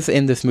she is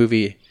in this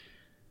movie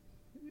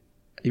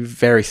a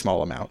very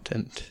small amount.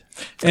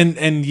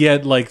 And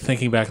yet, like,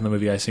 thinking back in the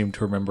movie, I seem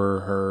to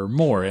remember her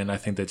more, and I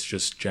think that's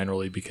just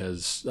generally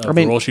because of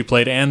the role she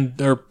played and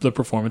the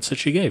performance that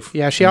she gave.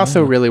 Yeah, she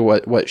also really,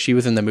 what she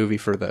was in the movie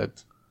for the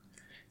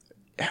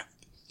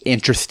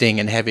interesting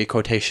and heavy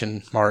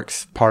quotation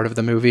marks part of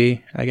the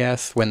movie, I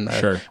guess, when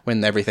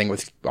everything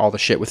was, all the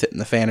shit was hitting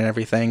the fan and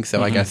everything.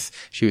 So I guess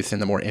she was in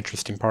the more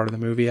interesting part of the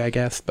movie, I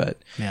guess. But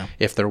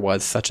if there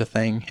was such a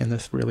thing in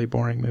this really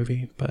boring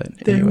movie, but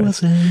there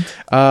wasn't.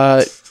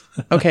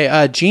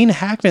 Okay, Gene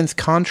Hackman's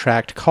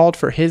contract called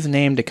for his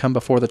name to come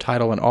before the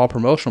title in all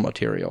promotional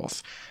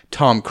materials.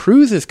 Tom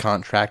Cruise's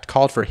contract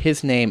called for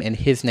his name and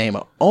his name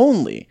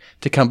only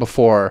to come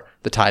before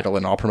the title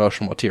in all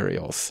promotional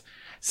materials.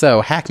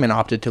 So Hackman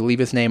opted to leave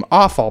his name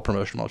off all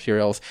promotional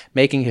materials,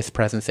 making his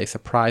presence a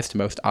surprise to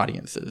most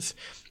audiences.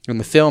 In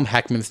the film,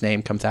 Hackman's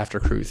name comes after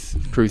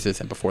Cruise's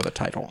and before the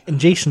title. And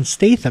Jason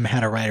Statham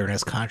had a writer in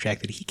his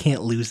contract that he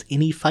can't lose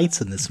any fights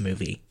in this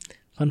movie.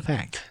 Fun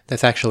fact.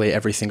 That's actually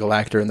every single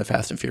actor in the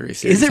Fast and Furious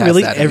series. Is it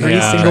really every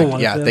single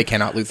one? Yeah, they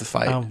cannot lose a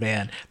fight. Oh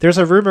man, there's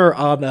a rumor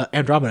on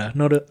Andromeda.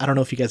 No, I don't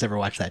know if you guys ever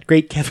watched that.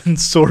 Great Kevin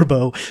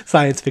Sorbo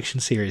science fiction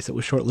series that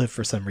was short-lived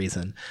for some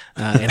reason,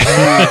 and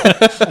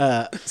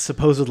he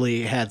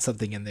supposedly had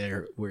something in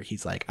there where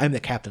he's like, "I'm the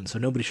captain, so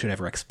nobody should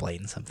ever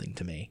explain something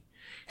to me."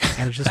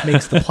 And it just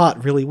makes the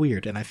plot really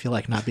weird. And I feel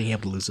like not being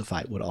able to lose a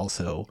fight would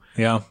also...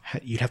 Yeah.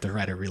 You'd have to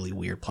write a really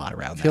weird plot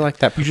around that. I feel like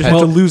that... You just have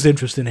to lose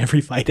interest in every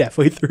fight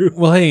halfway through.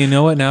 Well, hey, you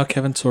know what? Now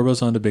Kevin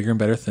Sorbo's on to bigger and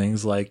better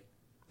things, like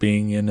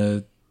being in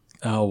a...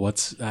 I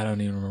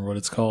don't even remember what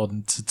it's called.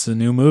 It's a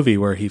new movie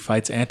where he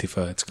fights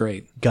Antifa. It's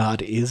great.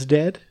 God is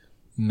dead?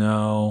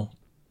 No.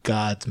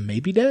 God's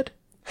maybe dead?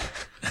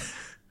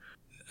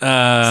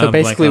 So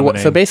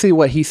basically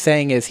what he's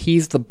saying is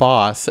he's the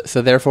boss,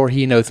 so therefore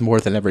he knows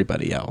more than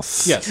everybody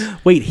else. Yes.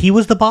 Wait, he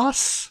was the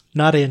boss?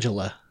 Not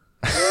Angela.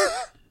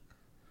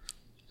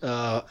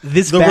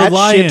 This the bad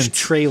Reliant shit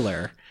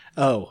trailer.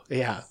 Oh,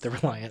 yeah, The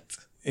Reliant.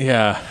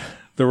 Yeah,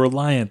 The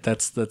Reliant,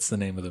 that's the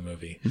name of the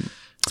movie.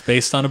 It's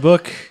based on a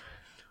book.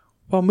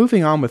 Well,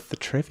 moving on with the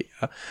trivia.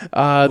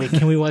 Wait,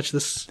 can we watch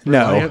this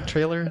Reliant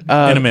trailer? In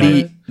a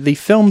minute. The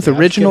film's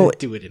original...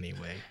 do it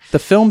anyway. The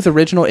film's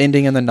original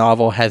ending in the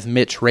novel has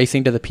Mitch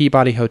racing to the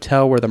Peabody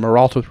Hotel where the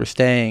Peraltas were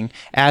staying,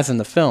 as in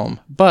the film,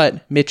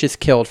 but Mitch is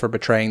killed for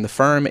betraying the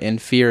firm and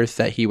fears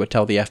that he would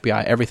tell the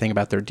FBI everything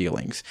about their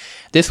dealings.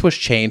 This was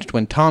changed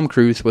when Tom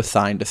Cruise was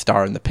signed to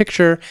star in the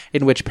picture,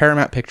 in which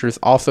Paramount Pictures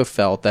also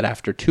felt that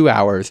after 2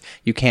 hours,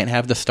 you can't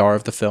have the star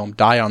of the film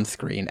die on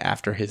screen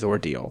after his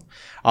ordeal.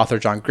 Author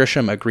John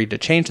Grisham agreed to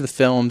change the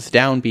film's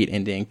downbeat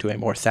ending to a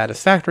more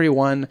satisfactory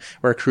one,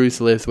 where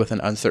Cruise lives with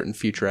an uncertain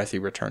future as he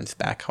returns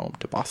back home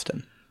to Boston.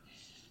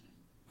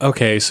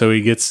 Okay, so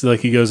he goes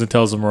and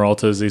tells the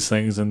Peraltas these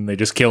things, and they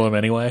just kill him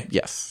anyway?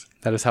 Yes,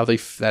 that is how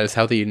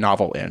the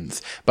novel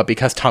ends. But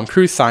because Tom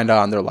Cruise signed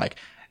on, they're like,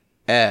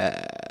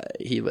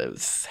 he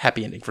lives.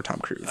 Happy ending for Tom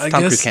Cruise.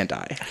 Tom Cruise can't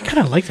die. I kind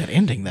of like that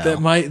ending, though. That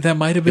might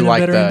have been a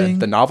better ending.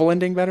 The novel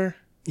ending better?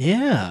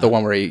 Yeah. The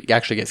one where he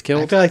actually gets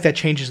killed? I feel like that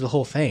changes the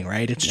whole thing,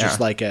 right? It's just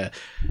like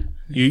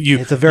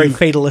it's a very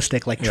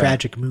fatalistic,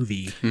 tragic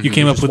movie. You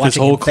came up with this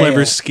whole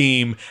clever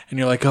scheme, and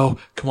you're like, oh,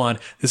 come on,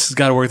 this has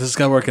got to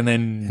work, and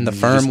then the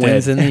firm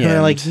wins in the end. And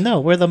they're like,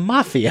 no, we're the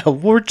mafia.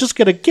 We're just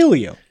going to kill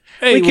you.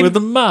 Hey, we're the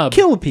mob.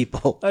 Kill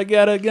people. I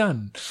got a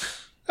gun.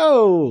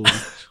 Oh.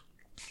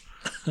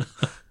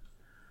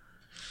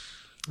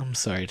 I'm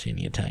sorry to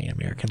any Italian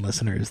American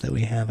listeners that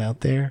we have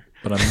out there.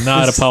 But I'm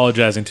not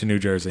apologizing to New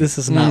Jersey. This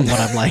is not what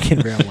I'm like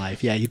in real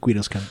life. Yeah, you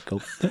Guido's gonna go.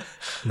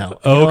 No.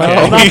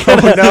 Okay.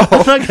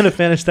 I'm not going to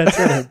finish that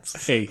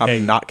sentence.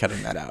 I'm not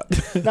cutting that out.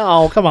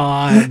 No, come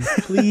on.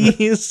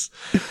 Please.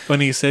 When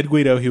he said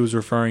Guido, he was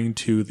referring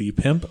to the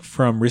pimp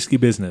from Risky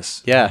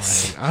Business.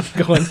 Yes. I'm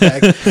going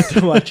back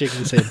to watching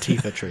this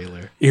Antifa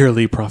trailer.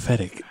 Eerily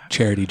prophetic,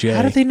 Charity J.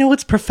 How do they know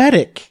it's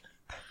prophetic?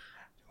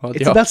 Well,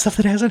 It's about stuff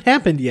that hasn't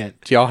happened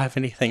yet. do y'all have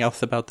anything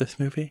else about this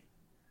movie?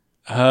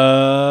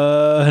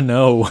 No.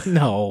 No.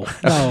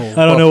 I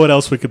don't know what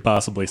else we could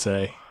possibly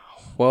say.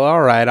 Well,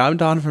 all right. I'm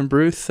Donovan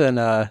Bruce, and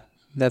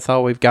that's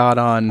all we've got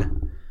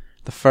on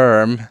The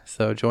Firm.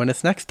 So join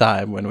us next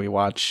time when we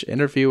watch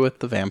Interview with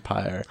the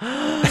Vampire.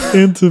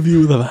 Interview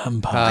with the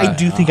Vampire. I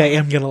do think I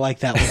am going to like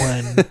that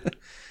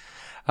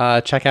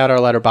one. Check out our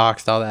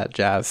Letterboxd, all that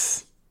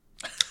jazz.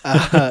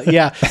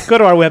 Yeah, go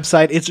to our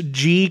website. It's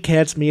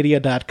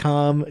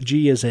gcatsmedia.com.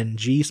 G is in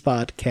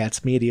G-spot,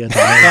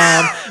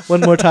 catsmedia.com.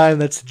 One more time,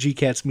 that's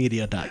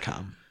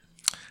gcatsmedia.com.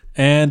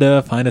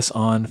 And find us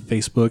on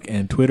Facebook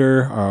and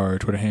Twitter. Our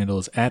Twitter handle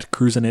is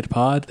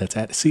 @CruisinItPod. That's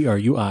at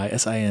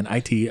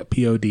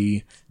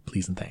CruisinItPod.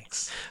 Please and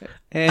thanks.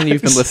 And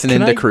you've been listening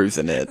Can to I-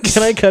 Cruising It.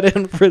 Can I cut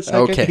in for a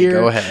second Okay, here?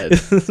 go ahead.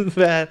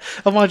 That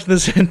I'm watching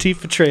this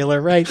Antifa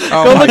trailer, right?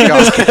 Oh Go my look at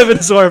God. this Kevin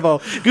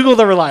Sorbo. Google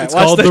The Reliant. It's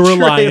Watch called the The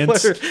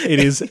Reliance.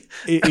 trailer.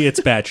 It's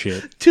bad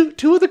shit.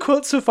 Two of the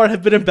quotes so far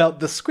have been about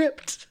the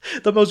script,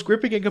 the most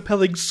gripping and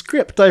compelling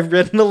script I've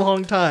read in a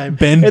long time.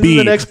 Ben and B.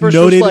 then the next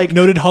person was like,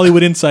 noted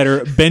Hollywood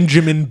insider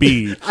Benjamin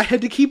B. I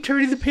had to keep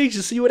turning the page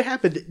to see what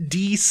happened.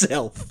 D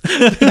self,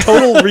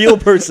 total real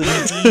person.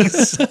 D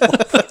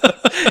self.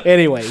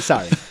 Anyway,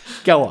 sorry.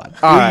 Go on. Do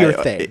All right, your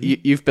thing.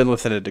 You've been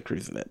listening to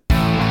Cruising It.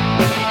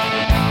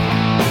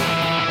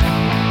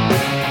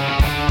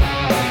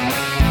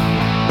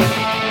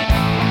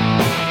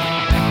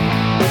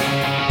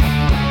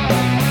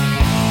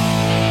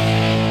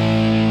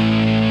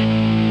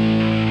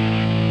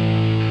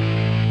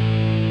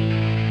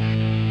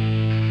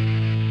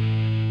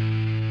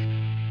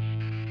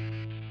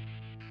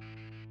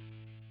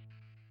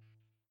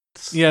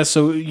 Yeah,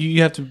 so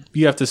you have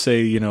to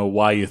say,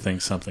 why you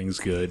think something's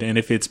good. And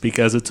if it's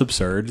because it's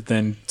absurd,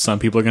 then some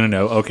people are going to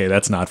know, okay,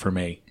 that's not for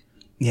me.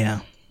 Yeah.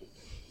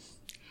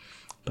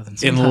 But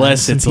then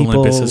Unless sometimes it's some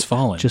Olympus people Has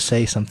Fallen. Just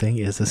say something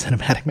is a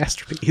cinematic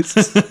masterpiece.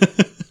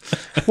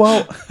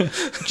 Well,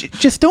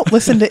 just don't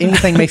listen to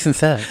anything Mason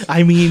says.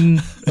 I mean,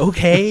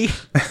 okay.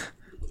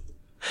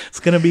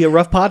 It's gonna be a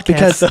rough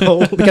podcast,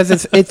 though.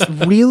 Because it's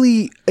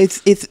really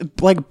it's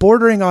like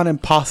bordering on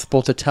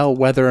impossible to tell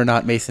whether or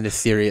not Mason is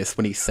serious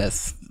when he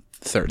says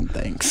certain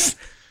things.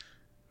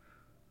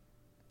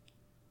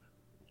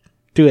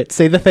 Do it.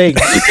 Say the thing.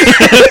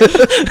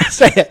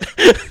 Say it.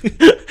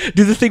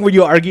 Do the thing where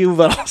you argue,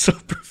 but also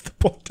prove the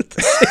point at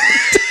the same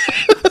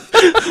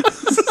time.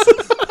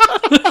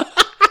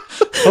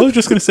 I was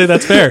just going to say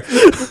that's fair.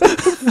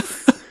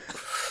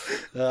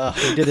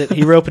 He did it.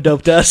 He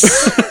rope-a-doped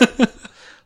us.